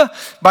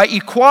love, by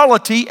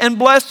equality and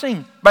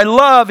blessing. By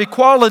love,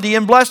 equality,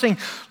 and blessing.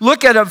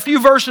 Look at a few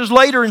verses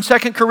later in 2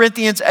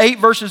 Corinthians 8,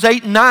 verses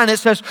 8 and 9. It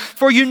says,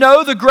 for you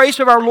know the grace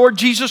of our Lord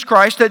Jesus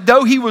Christ, that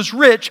though He was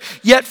rich,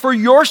 yet for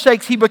your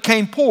sakes He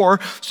became poor,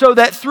 so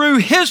that through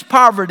His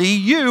poverty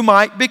you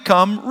might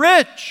become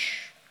rich.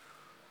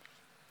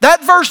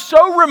 That verse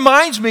so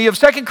reminds me of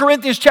 2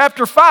 Corinthians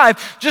chapter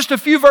 5, just a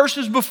few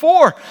verses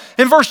before.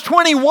 In verse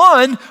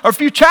 21, or a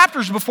few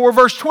chapters before,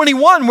 verse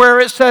 21,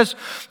 where it says,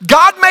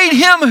 God made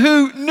Him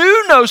who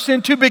knew no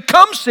sin to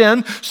become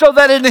sin, so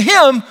that in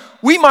Him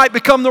we might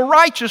become the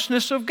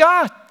righteousness of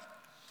God.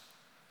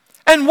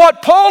 And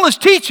what Paul is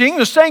teaching,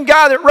 the same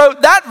guy that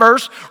wrote that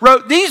verse,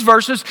 wrote these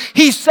verses,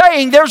 he's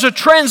saying there's a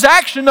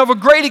transaction of a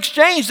great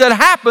exchange that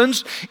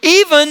happens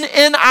even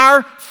in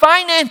our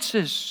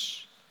finances.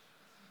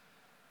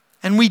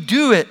 And we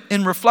do it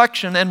in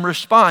reflection and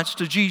response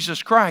to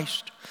Jesus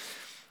Christ.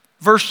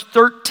 Verse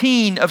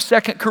 13 of 2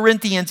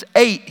 Corinthians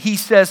 8, he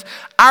says,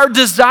 our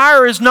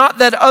desire is not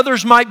that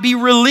others might be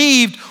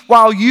relieved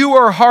while you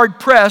are hard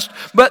pressed,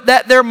 but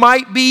that there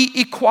might be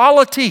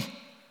equality.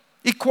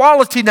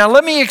 Equality. Now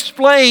let me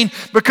explain,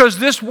 because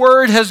this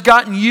word has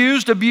gotten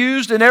used,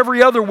 abused, and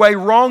every other way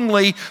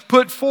wrongly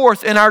put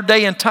forth in our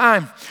day and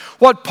time.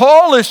 What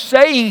Paul is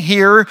saying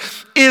here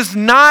is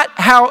not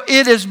how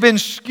it has been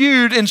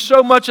skewed in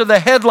so much of the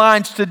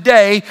headlines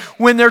today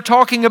when they're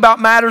talking about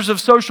matters of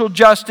social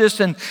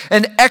justice and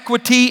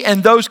equity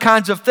and those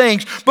kinds of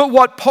things. But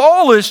what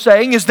Paul is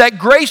saying is that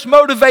grace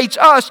motivates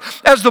us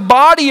as the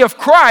body of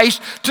Christ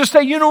to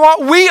say, you know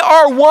what, we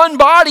are one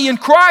body in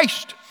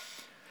Christ.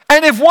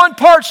 And if one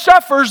part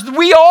suffers,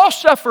 we all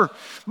suffer.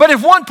 But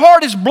if one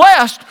part is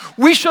blessed,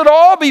 we should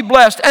all be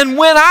blessed. And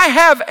when I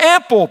have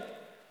ample,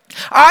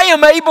 I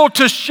am able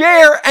to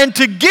share and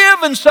to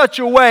give in such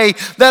a way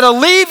that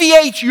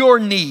alleviates your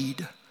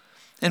need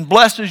and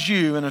blesses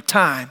you in a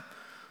time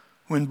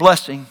when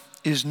blessing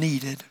is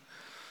needed.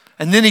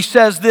 And then he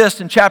says this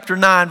in chapter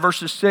 9,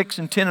 verses 6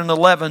 and 10 and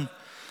 11.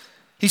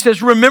 He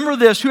says, remember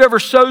this, whoever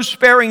sows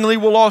sparingly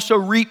will also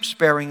reap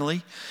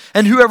sparingly,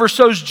 and whoever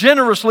sows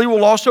generously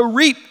will also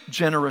reap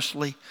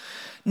generously.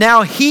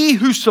 Now He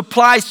who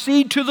supplies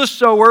seed to the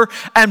sower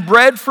and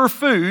bread for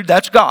food,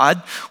 that's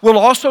God, will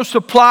also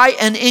supply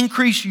and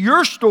increase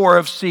your store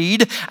of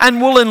seed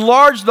and will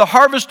enlarge the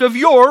harvest of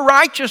your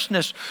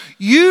righteousness.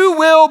 You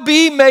will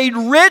be made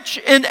rich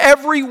in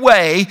every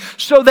way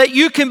so that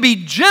you can be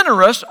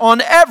generous on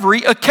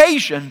every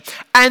occasion.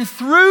 And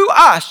through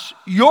us,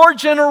 your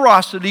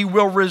generosity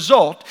will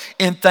result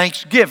in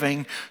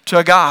thanksgiving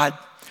to God.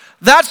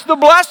 That's the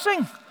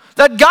blessing.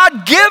 That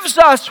God gives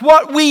us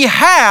what we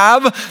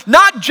have,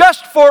 not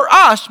just for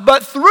us,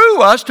 but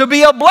through us to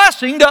be a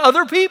blessing to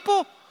other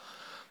people.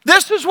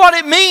 This is what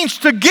it means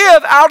to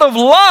give out of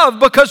love,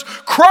 because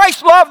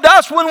Christ loved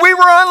us when we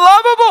were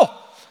unlovable.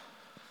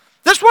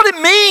 This is what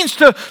it means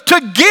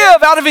to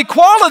give out of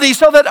equality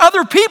so that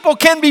other people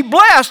can be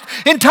blessed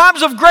in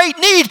times of great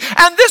need.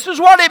 And this is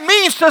what it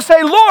means to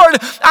say, Lord,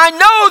 I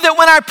know that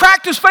when I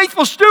practice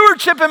faithful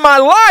stewardship in my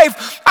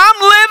life,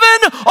 I'm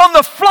living on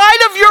the flight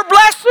of your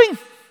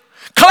blessing.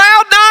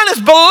 Cloud 9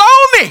 is below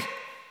me.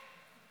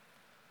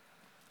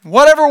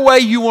 Whatever way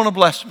you want to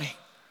bless me.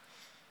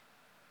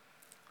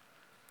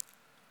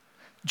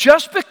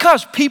 Just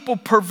because people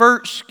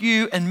pervert,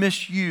 skew, and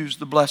misuse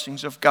the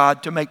blessings of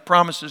God to make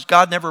promises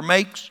God never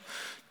makes,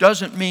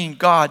 doesn't mean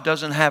God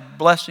doesn't have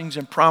blessings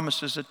and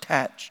promises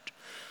attached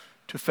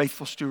to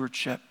faithful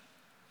stewardship.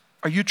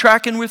 Are you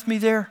tracking with me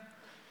there?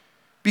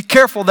 Be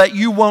careful that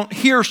you won't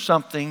hear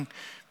something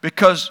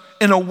because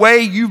in a way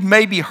you've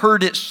maybe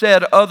heard it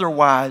said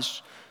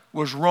otherwise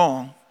was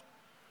wrong.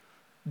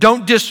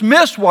 Don't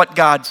dismiss what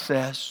God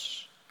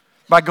says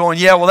by going,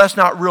 yeah, well, that's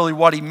not really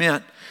what He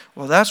meant.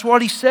 Well, that's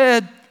what He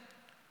said.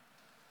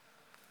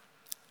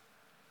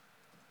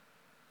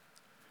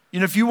 You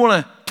know, if you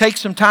want to take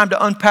some time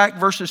to unpack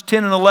verses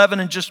 10 and 11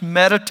 and just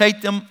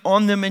meditate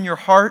on them in your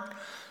heart,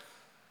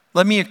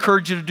 let me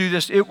encourage you to do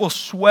this. It will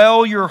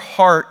swell your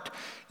heart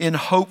in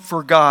hope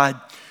for God,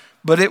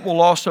 but it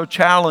will also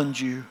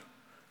challenge you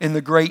in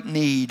the great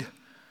need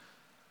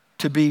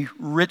to be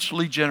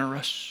richly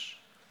generous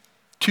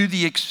to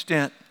the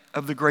extent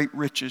of the great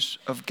riches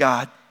of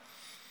God.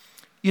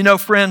 You know,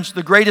 friends,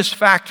 the greatest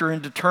factor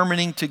in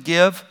determining to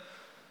give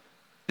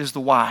is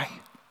the why.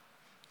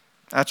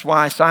 That's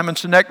why Simon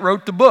Sinek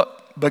wrote the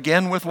book,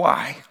 Begin with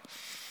Why.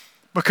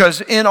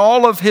 Because in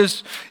all of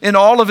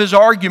his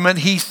argument,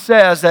 he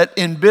says that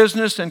in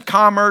business and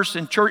commerce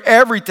and church,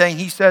 everything,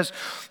 he says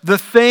the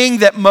thing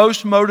that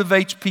most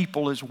motivates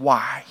people is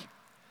why.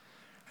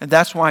 And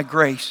that's why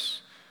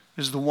grace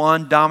is the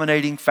one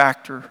dominating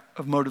factor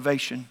of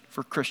motivation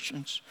for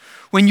Christians.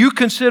 When you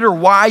consider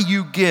why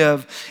you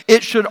give,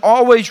 it should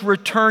always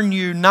return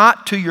you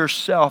not to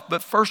yourself,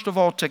 but first of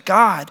all to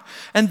God,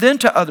 and then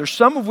to others,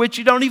 some of which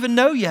you don't even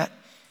know yet.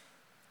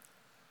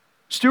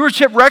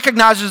 Stewardship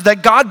recognizes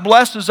that God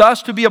blesses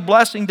us to be a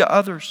blessing to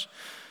others.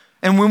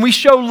 And when we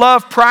show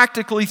love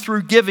practically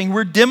through giving,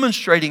 we're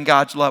demonstrating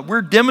God's love.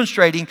 We're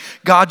demonstrating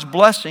God's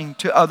blessing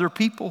to other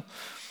people.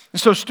 And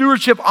so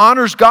stewardship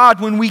honors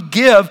God when we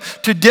give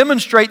to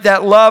demonstrate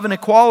that love and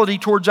equality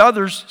towards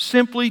others,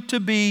 simply to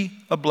be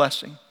a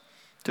blessing.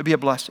 To be a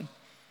blessing.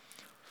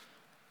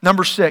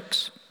 Number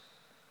 6.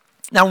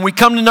 Now when we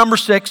come to number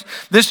 6,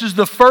 this is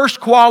the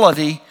first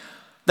quality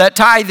that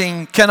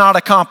tithing cannot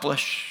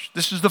accomplish.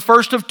 This is the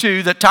first of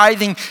 2 that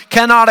tithing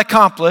cannot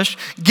accomplish.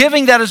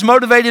 Giving that is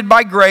motivated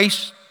by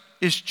grace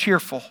is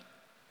cheerful.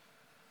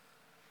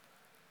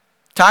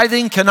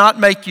 Tithing cannot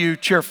make you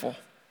cheerful.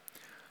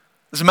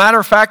 As a matter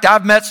of fact,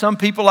 I've met some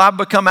people, I've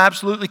become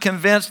absolutely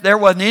convinced there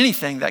wasn't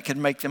anything that could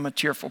make them a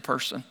cheerful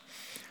person.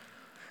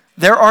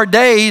 There are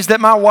days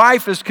that my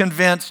wife is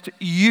convinced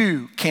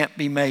you can't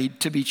be made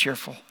to be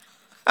cheerful.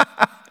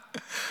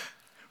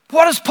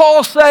 What does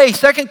Paul say?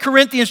 2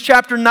 Corinthians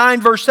chapter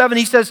 9, verse 7,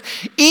 he says,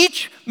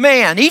 each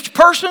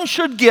person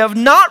should give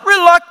not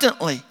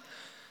reluctantly,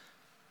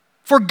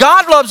 for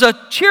God loves a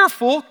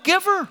cheerful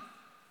giver.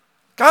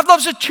 God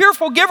loves a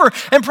cheerful giver.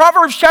 And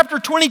Proverbs chapter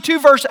 22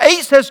 verse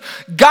 8 says,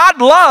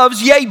 God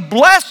loves, yea,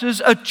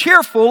 blesses a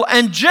cheerful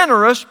and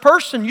generous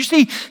person. You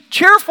see,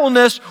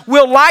 cheerfulness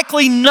will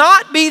likely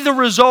not be the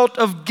result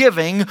of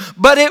giving,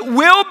 but it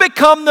will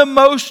become the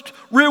most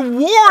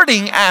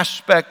rewarding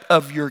aspect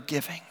of your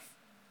giving.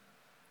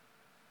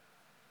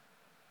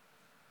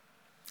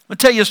 I'll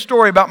tell you a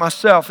story about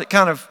myself that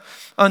kind of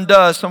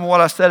undoes some of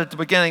what I said at the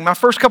beginning. My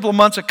first couple of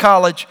months of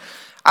college,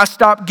 I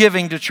stopped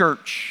giving to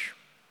church.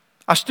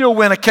 I still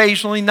went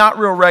occasionally, not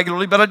real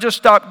regularly, but I just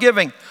stopped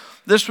giving.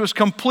 This was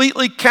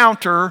completely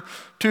counter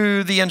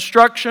to the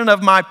instruction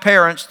of my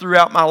parents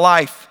throughout my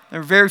life. They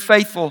were very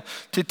faithful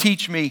to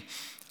teach me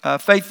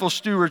faithful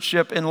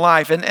stewardship in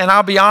life. And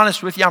I'll be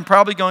honest with you, I'm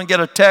probably going to get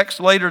a text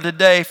later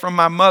today from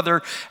my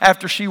mother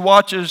after she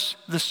watches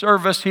the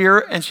service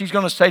here, and she's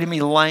going to say to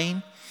me,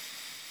 Lane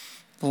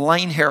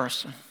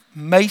Harrison,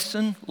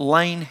 Mason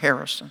Lane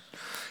Harrison.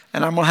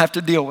 And I'm going to have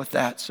to deal with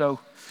that. So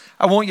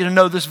I want you to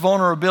know this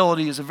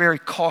vulnerability is a very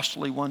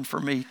costly one for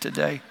me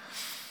today.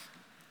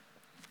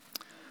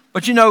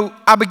 But you know,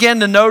 I began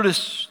to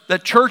notice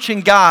that church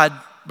and God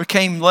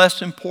became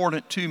less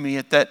important to me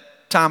at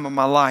that time of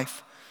my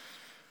life.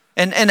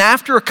 And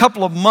after a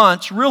couple of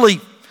months,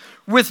 really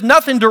with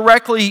nothing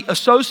directly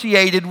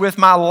associated with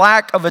my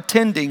lack of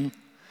attending,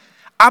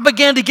 I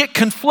began to get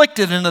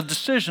conflicted in a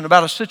decision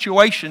about a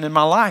situation in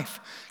my life.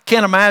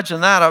 Can't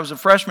imagine that. I was a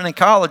freshman in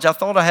college. I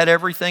thought I had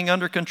everything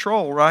under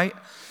control, right?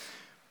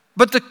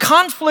 But the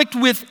conflict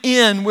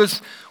within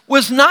was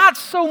not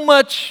so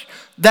much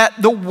that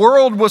the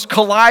world was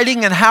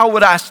colliding and how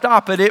would I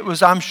stop it. It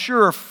was, I'm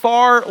sure,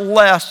 far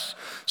less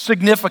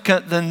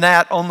significant than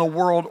that on the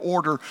world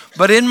order.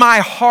 But in my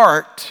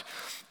heart,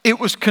 it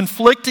was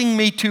conflicting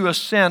me to a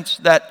sense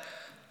that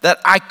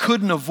I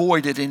couldn't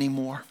avoid it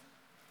anymore.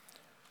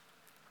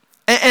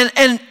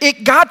 And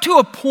it got to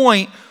a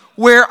point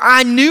where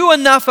I knew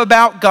enough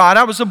about God.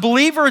 I was a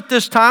believer at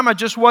this time. I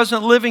just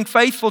wasn't living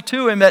faithful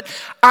to Him. That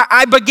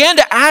I began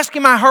to ask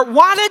in my heart,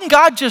 why didn't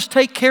God just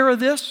take care of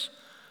this?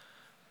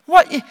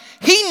 What?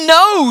 He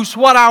knows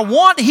what I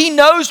want. He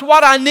knows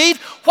what I need.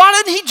 Why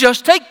didn't He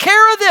just take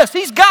care of this?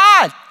 He's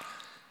God.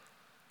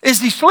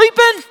 Is He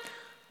sleeping?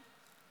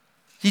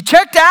 He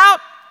checked out?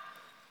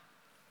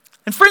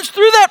 And friends,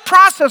 through that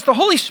process, the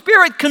Holy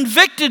Spirit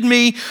convicted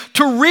me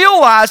to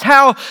realize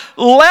how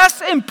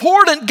less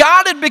important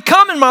God had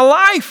become in my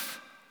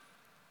life.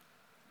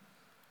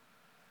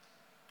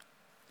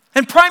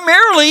 And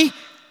primarily,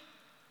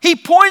 He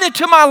pointed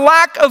to my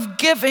lack of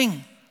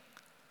giving.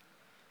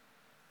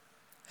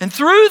 And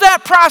through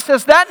that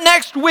process, that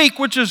next week,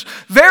 which is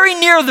very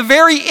near the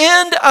very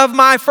end of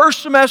my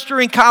first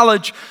semester in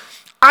college,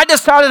 I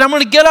decided I'm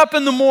going to get up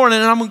in the morning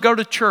and I'm going to go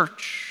to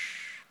church.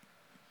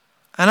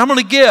 And I'm going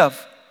to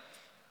give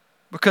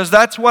because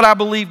that's what I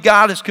believe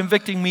God is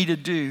convicting me to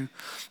do.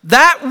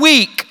 That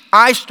week,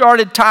 I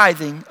started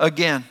tithing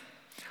again.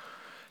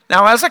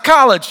 Now, as a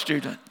college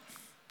student,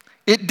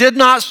 it did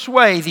not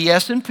sway the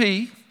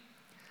S&P.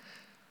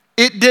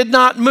 It did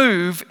not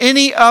move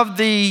any of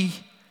the,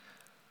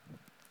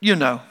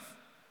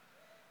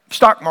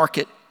 stock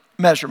market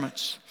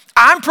measurements.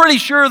 I'm pretty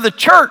sure the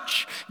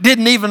church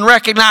didn't even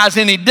recognize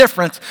any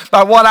difference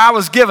by what I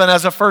was given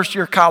as a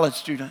first-year college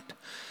student.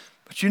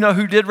 But you know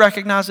who did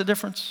recognize the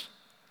difference?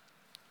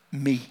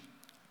 Me.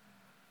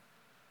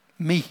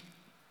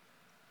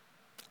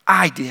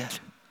 I did.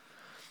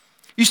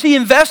 You see,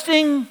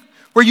 investing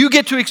where you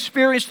get to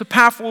experience the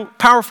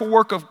powerful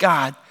work of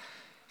God,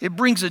 it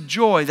brings a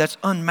joy that's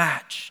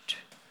unmatched.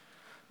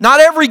 Not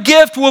every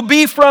gift will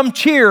be from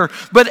cheer,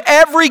 but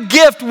every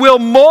gift will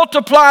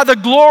multiply the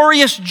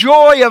glorious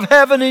joy of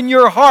heaven in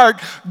your heart.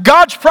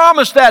 God's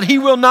promised that He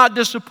will not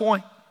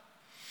disappoint.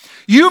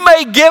 You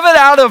may give it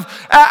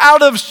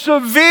out of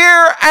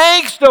severe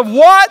angst of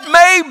what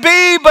may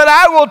be, but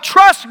I will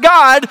trust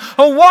God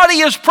on what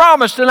He has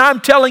promised. And I'm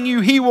telling you,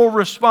 He will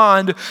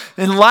respond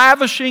in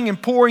lavishing and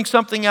pouring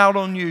something out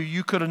on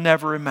you could have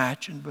never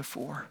imagined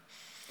before.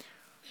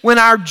 When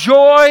our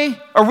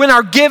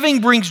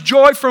giving brings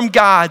joy from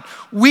God,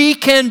 we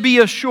can be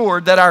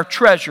assured that our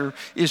treasure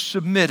is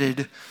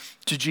submitted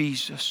to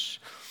Jesus.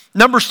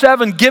 Number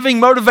 7, giving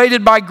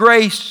motivated by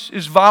grace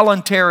is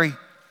voluntary.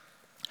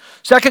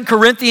 2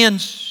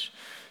 Corinthians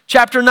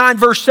chapter 9,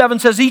 verse 7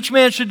 says, each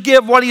man should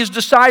give what he has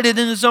decided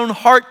in his own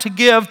heart to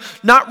give,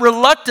 not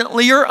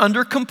reluctantly or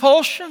under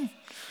compulsion.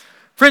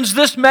 Friends,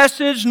 this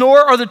message,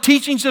 nor are the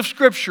teachings of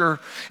Scripture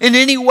in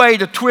any way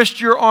to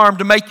twist your arm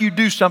to make you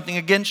do something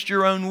against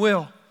your own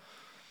will.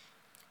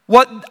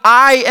 What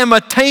I am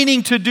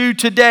attaining to do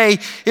today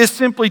is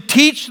simply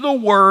teach the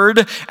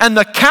Word and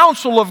the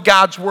counsel of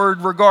God's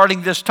Word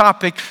regarding this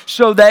topic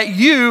so that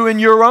you, in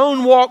your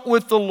own walk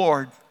with the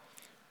Lord,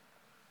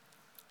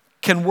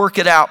 can work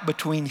it out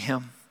between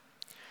Him.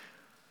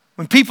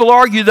 When people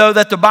argue, though,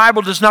 that the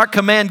Bible does not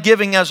command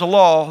giving as a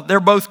law, they're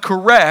both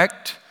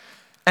correct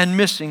and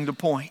missing the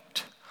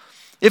point.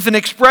 If an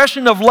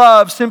expression of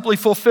love simply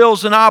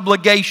fulfills an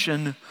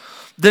obligation,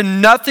 then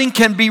nothing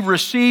can be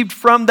received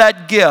from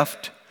that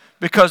gift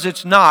because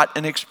it's not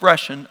an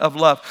expression of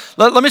love.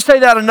 Let me say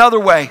that another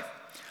way.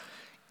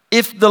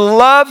 If the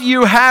love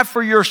you have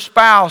for your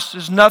spouse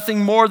is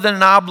nothing more than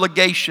an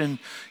obligation,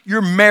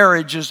 your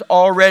marriage is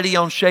already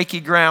on shaky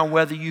ground,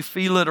 whether you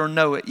feel it or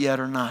know it yet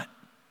or not.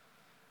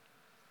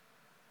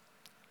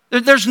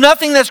 There's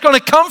nothing that's going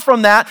to come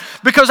from that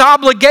because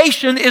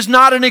obligation is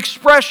not an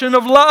expression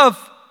of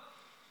love.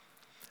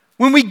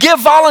 When we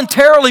give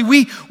voluntarily,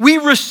 we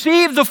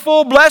receive the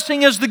full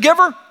blessing as the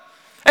giver.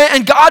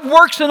 And God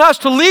works in us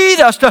to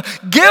lead us to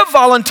give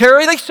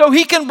voluntarily so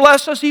He can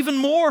bless us even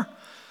more.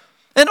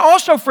 And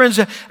also, friends,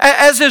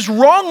 as is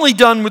wrongly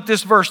done with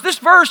this verse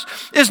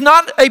is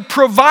not a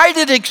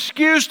provided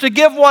excuse to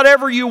give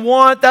whatever you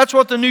want. That's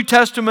what the New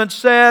Testament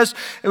says.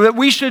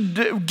 We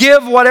should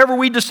give whatever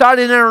we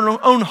decided in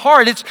our own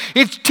heart.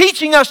 It's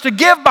teaching us to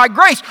give by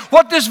grace.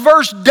 What this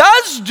verse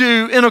does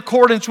do in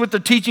accordance with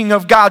the teaching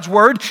of God's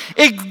Word,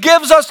 it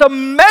gives us a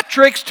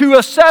metrics to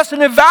assess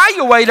and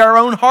evaluate our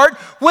own heart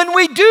when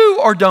we do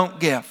or don't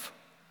give.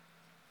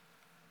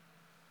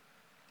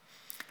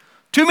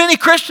 Too many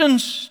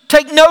Christians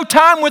take no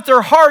time with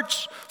their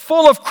hearts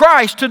full of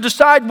Christ to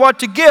decide what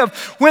to give.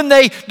 When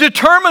they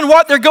determine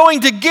what they're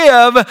going to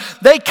give,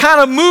 they kind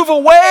of move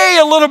away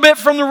a little bit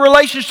from the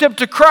relationship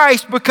to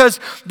Christ because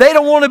they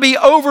don't want to be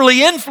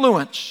overly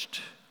influenced.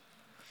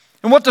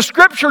 And what the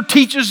Scripture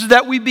teaches is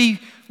that we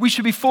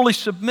should be fully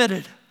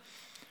submitted.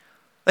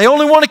 They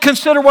only want to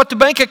consider what the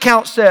bank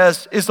account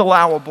says is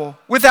allowable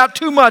without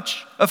too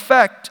much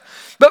effect.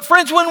 But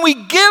friends, when we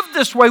give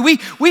this way, we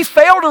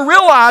fail to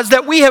realize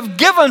that we have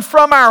given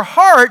from our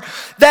heart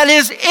that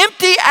is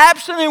empty,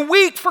 absent, and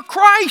weak for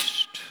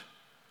Christ.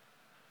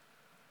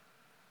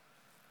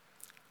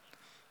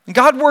 And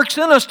God works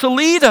in us to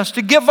lead us,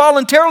 to give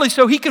voluntarily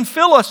so He can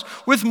fill us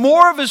with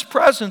more of His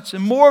presence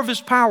and more of His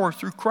power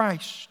through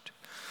Christ.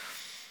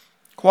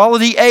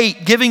 Quality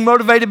 8, giving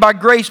motivated by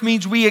grace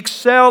means we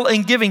excel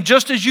in giving.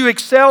 Just as you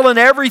excel in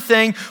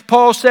everything,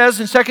 Paul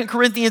says in 2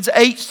 Corinthians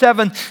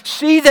 8:7,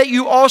 see that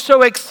you also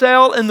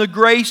excel in the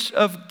grace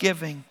of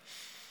giving.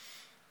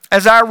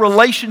 As our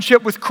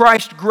relationship with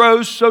Christ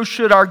grows, so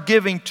should our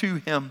giving to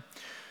Him.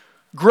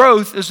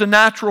 Growth is a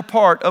natural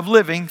part of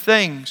living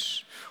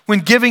things. When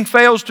giving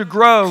fails to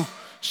grow,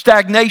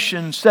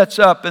 stagnation sets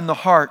up in the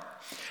heart.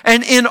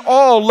 And in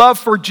all, love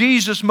for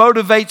Jesus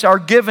motivates our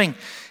giving.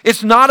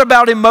 It's not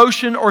about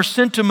emotion or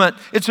sentiment.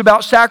 It's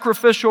about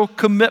sacrificial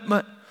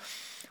commitment.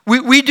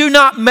 We do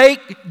not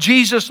make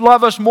Jesus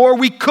love us more.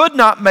 We could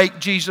not make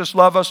Jesus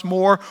love us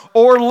more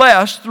or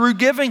less through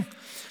giving.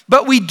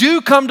 But we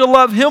do come to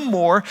love Him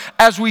more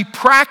as we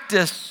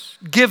practice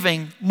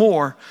giving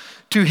more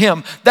to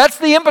Him. That's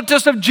the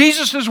impetus of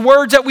Jesus'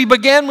 words that we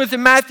began with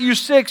in Matthew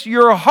 6.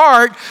 Your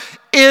heart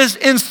is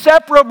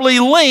inseparably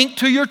linked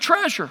to your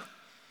treasure.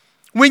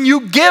 When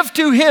you give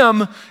to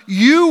Him,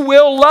 you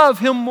will love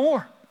Him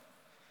more.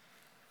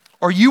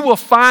 Or you will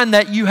find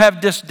that you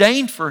have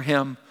disdain for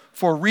Him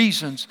for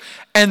reasons.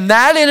 And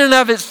that in and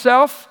of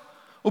itself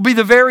will be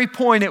the very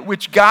point at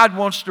which God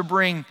wants to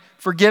bring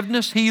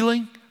forgiveness,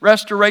 healing,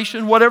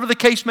 restoration, whatever the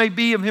case may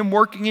be of Him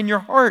working in your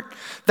heart.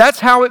 That's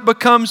how it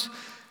becomes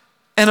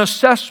an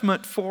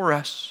assessment for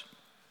us.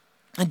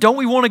 And don't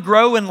we want to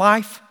grow in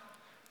life?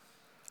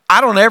 I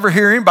don't ever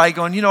hear anybody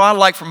going, I'd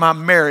like for my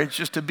marriage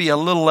just to be a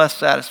little less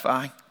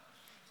satisfying.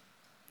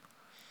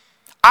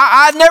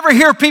 I never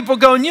hear people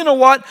going, you know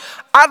what,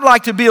 I'd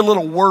like to be a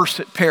little worse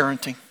at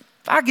parenting.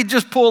 If I could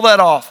just pull that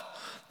off,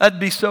 that'd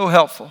be so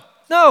helpful.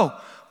 No,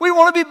 we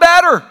want to be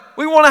better.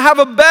 We want to have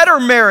a better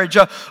marriage,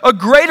 a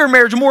greater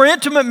marriage, a more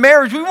intimate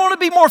marriage. We want to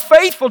be more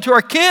faithful to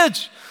our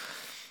kids.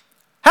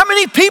 How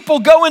many people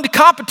go into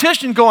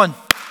competition going,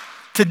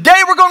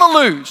 today we're going to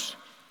lose?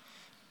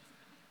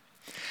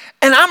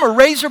 And I'm a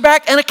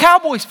Razorback and a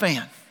Cowboys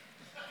fan.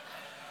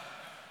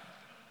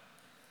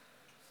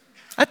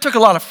 That took a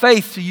lot of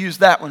faith to use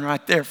that one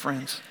right there,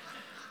 friends.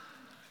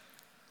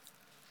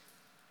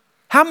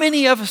 How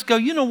many of us go,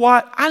 you know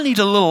what? I need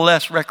a little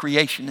less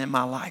recreation in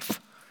my life.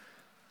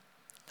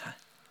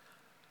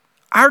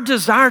 Our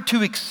desire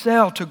to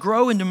excel, to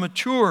grow and to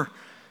mature,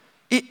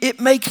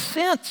 it makes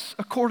sense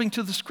according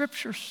to the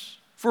Scriptures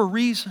for a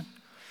reason.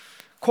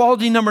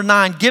 Quality number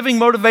 9, giving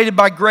motivated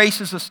by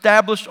grace is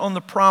established on the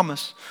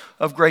promise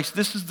of grace.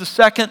 This is the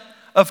second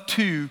of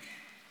two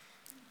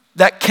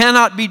that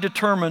cannot be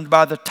determined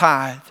by the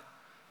tithe.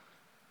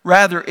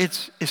 Rather,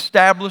 it's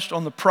established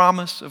on the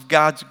promise of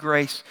God's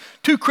grace.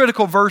 Two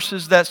critical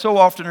verses that so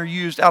often are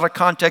used out of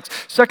context.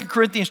 2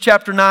 Corinthians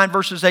chapter 9,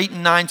 verses 8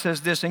 and 9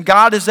 says this, and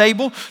God is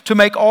able to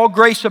make all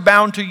grace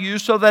abound to you,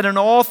 so that in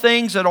all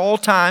things at all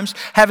times,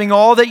 having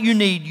all that you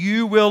need,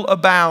 you will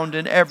abound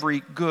in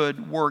every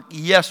good work.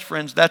 Yes,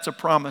 friends, that's a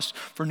promise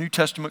for New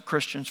Testament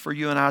Christians, for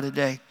you and I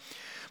today.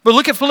 But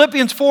look at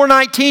Philippians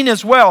 4:19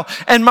 as well.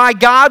 And my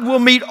God will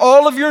meet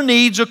all of your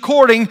needs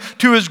according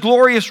to His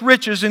glorious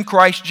riches in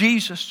Christ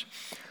Jesus.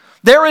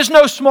 There is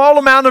no small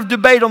amount of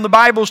debate on the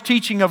Bible's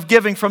teaching of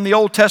giving from the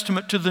Old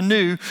Testament to the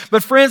New.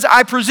 But friends,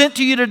 I present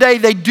to you today,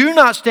 they do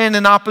not stand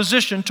in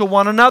opposition to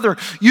one another.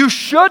 You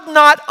should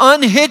not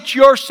unhitch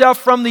yourself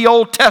from the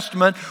Old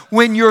Testament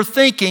when you're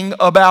thinking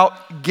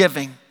about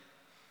giving.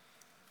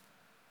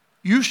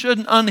 You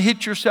shouldn't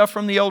unhitch yourself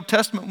from the Old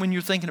Testament when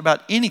you're thinking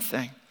about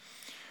anything.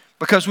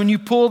 Because when you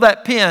pull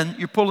that pin,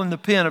 you're pulling the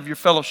pin of your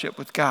fellowship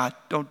with God.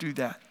 Don't do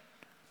that.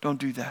 Don't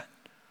do that.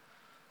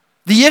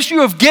 The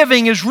issue of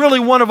giving is really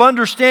one of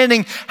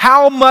understanding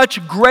how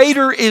much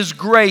greater is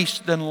grace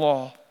than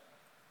law.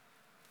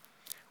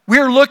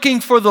 We're looking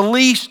for the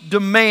least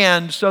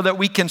demand so that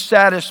we can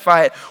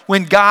satisfy it,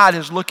 when God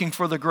is looking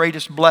for the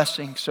greatest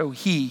blessing so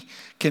He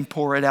can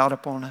pour it out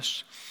upon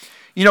us.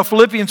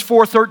 Philippians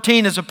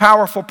 4:13 is a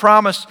powerful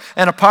promise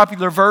and a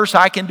popular verse.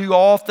 I can do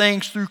all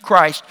things through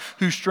Christ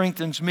who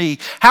strengthens me.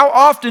 How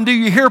often do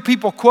you hear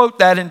people quote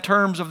that in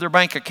terms of their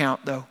bank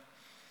account, though?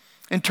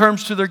 In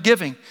terms to their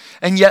giving.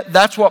 And yet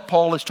that's what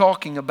Paul is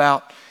talking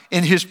about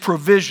in his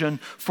provision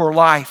for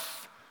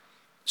life.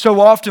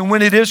 So often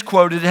when it is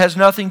quoted, it has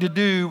nothing to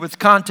do with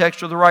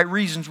context or the right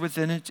reasons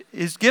within it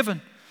is given.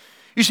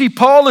 You see,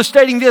 Paul is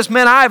stating this,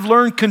 man, I've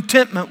learned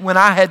contentment when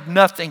I had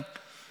nothing.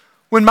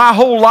 When my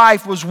whole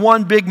life was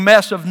one big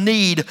mess of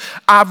need,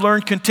 I've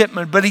learned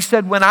contentment. But he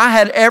said, when I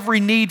had every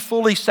need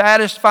fully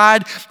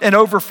satisfied and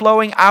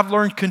overflowing, I've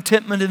learned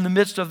contentment in the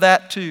midst of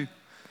that too.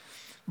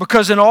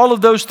 Because in all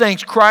of those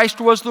things, Christ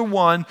was the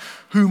one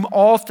whom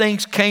all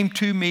things came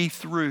to me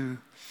through.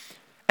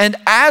 And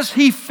as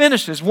he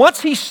finishes, once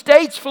he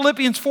states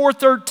Philippians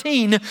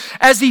 4:13,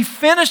 as he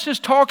finishes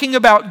talking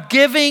about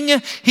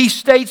giving, he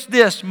states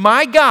this,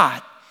 my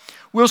God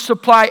will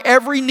supply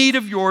every need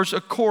of yours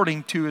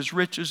according to His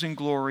riches and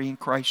glory in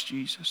Christ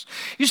Jesus.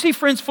 You see,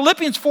 friends,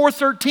 Philippians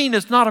 4:13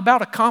 is not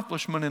about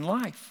accomplishment in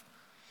life.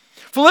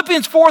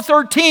 Philippians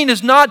 4:13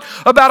 is not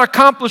about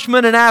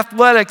accomplishment in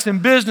athletics, in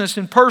business,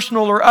 in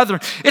personal or other.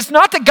 It's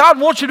not that God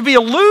wants you to be a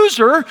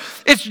loser.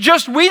 It's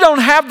just we don't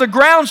have the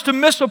grounds to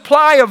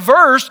misapply a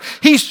verse.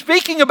 He's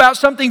speaking about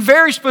something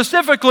very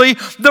specifically,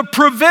 the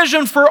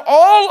provision for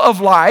all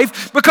of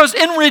life. Because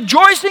in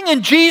rejoicing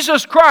in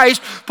Jesus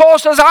Christ, Paul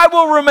says, I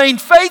will remain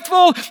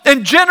faithful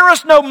and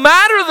generous no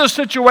matter the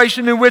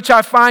situation in which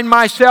I find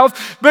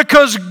myself,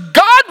 because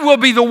God will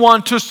be the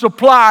one to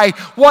supply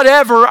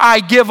whatever I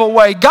give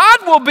away. God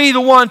will be the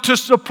one to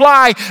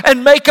supply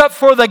and make up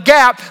for the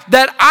gap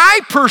that I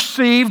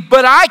perceive,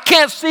 but I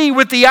can't see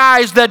with the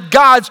eyes that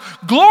God's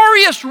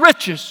glorious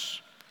riches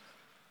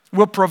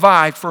will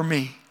provide for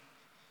me.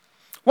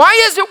 Why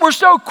is it we're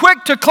so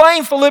quick to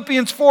claim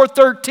Philippians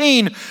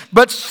 4:13,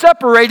 but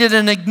separate it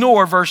and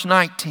ignore verse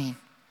 19?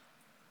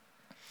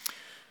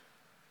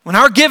 When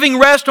our giving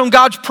rests on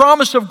God's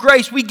promise of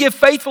grace, we give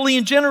faithfully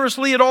and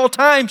generously at all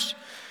times.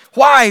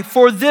 Why?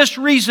 For this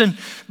reason,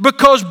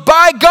 because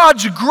by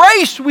God's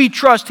grace we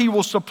trust He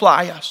will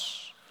supply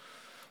us.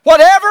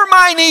 Whatever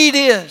my need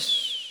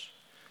is,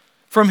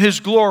 from His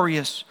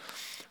glorious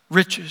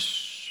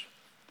riches.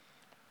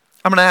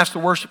 I'm going to ask the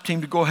worship team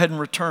to go ahead and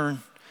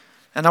return,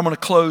 and I'm going to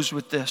close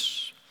with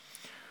this.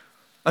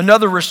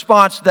 Another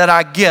response that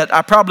I get,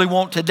 I probably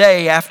won't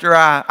today after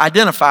I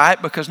identify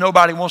it, because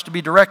nobody wants to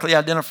be directly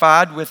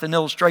identified with an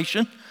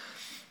illustration.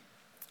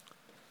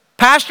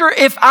 Pastor,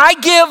 if I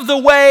give the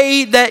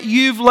way that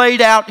you've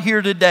laid out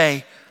here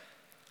today,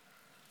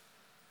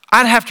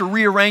 I'd have to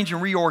rearrange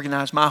and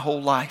reorganize my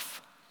whole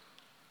life.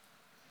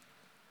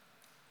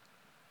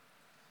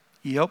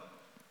 Yep.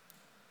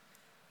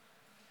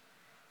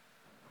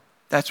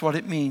 That's what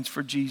it means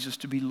for Jesus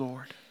to be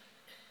Lord.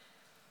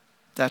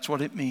 That's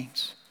what it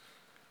means.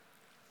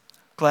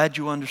 Glad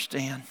you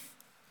understand.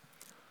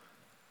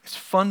 It's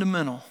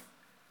fundamental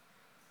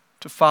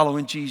to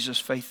following Jesus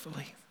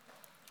faithfully.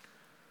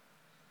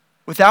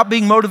 Without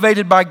being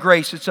motivated by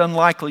grace, it's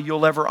unlikely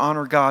you'll ever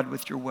honor God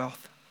with your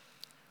wealth.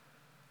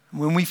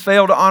 When we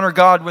fail to honor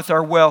God with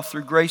our wealth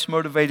through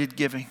grace-motivated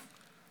giving,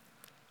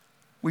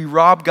 we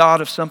rob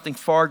God of something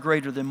far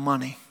greater than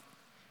money.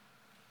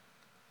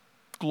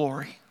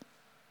 Glory.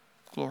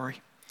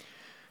 Glory.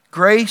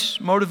 Grace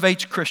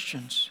motivates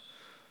Christians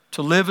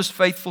to live as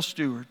faithful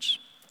stewards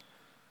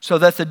so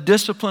that the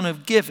discipline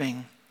of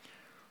giving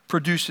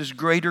produces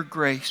greater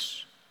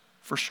grace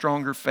for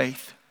stronger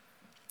faith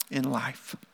in life.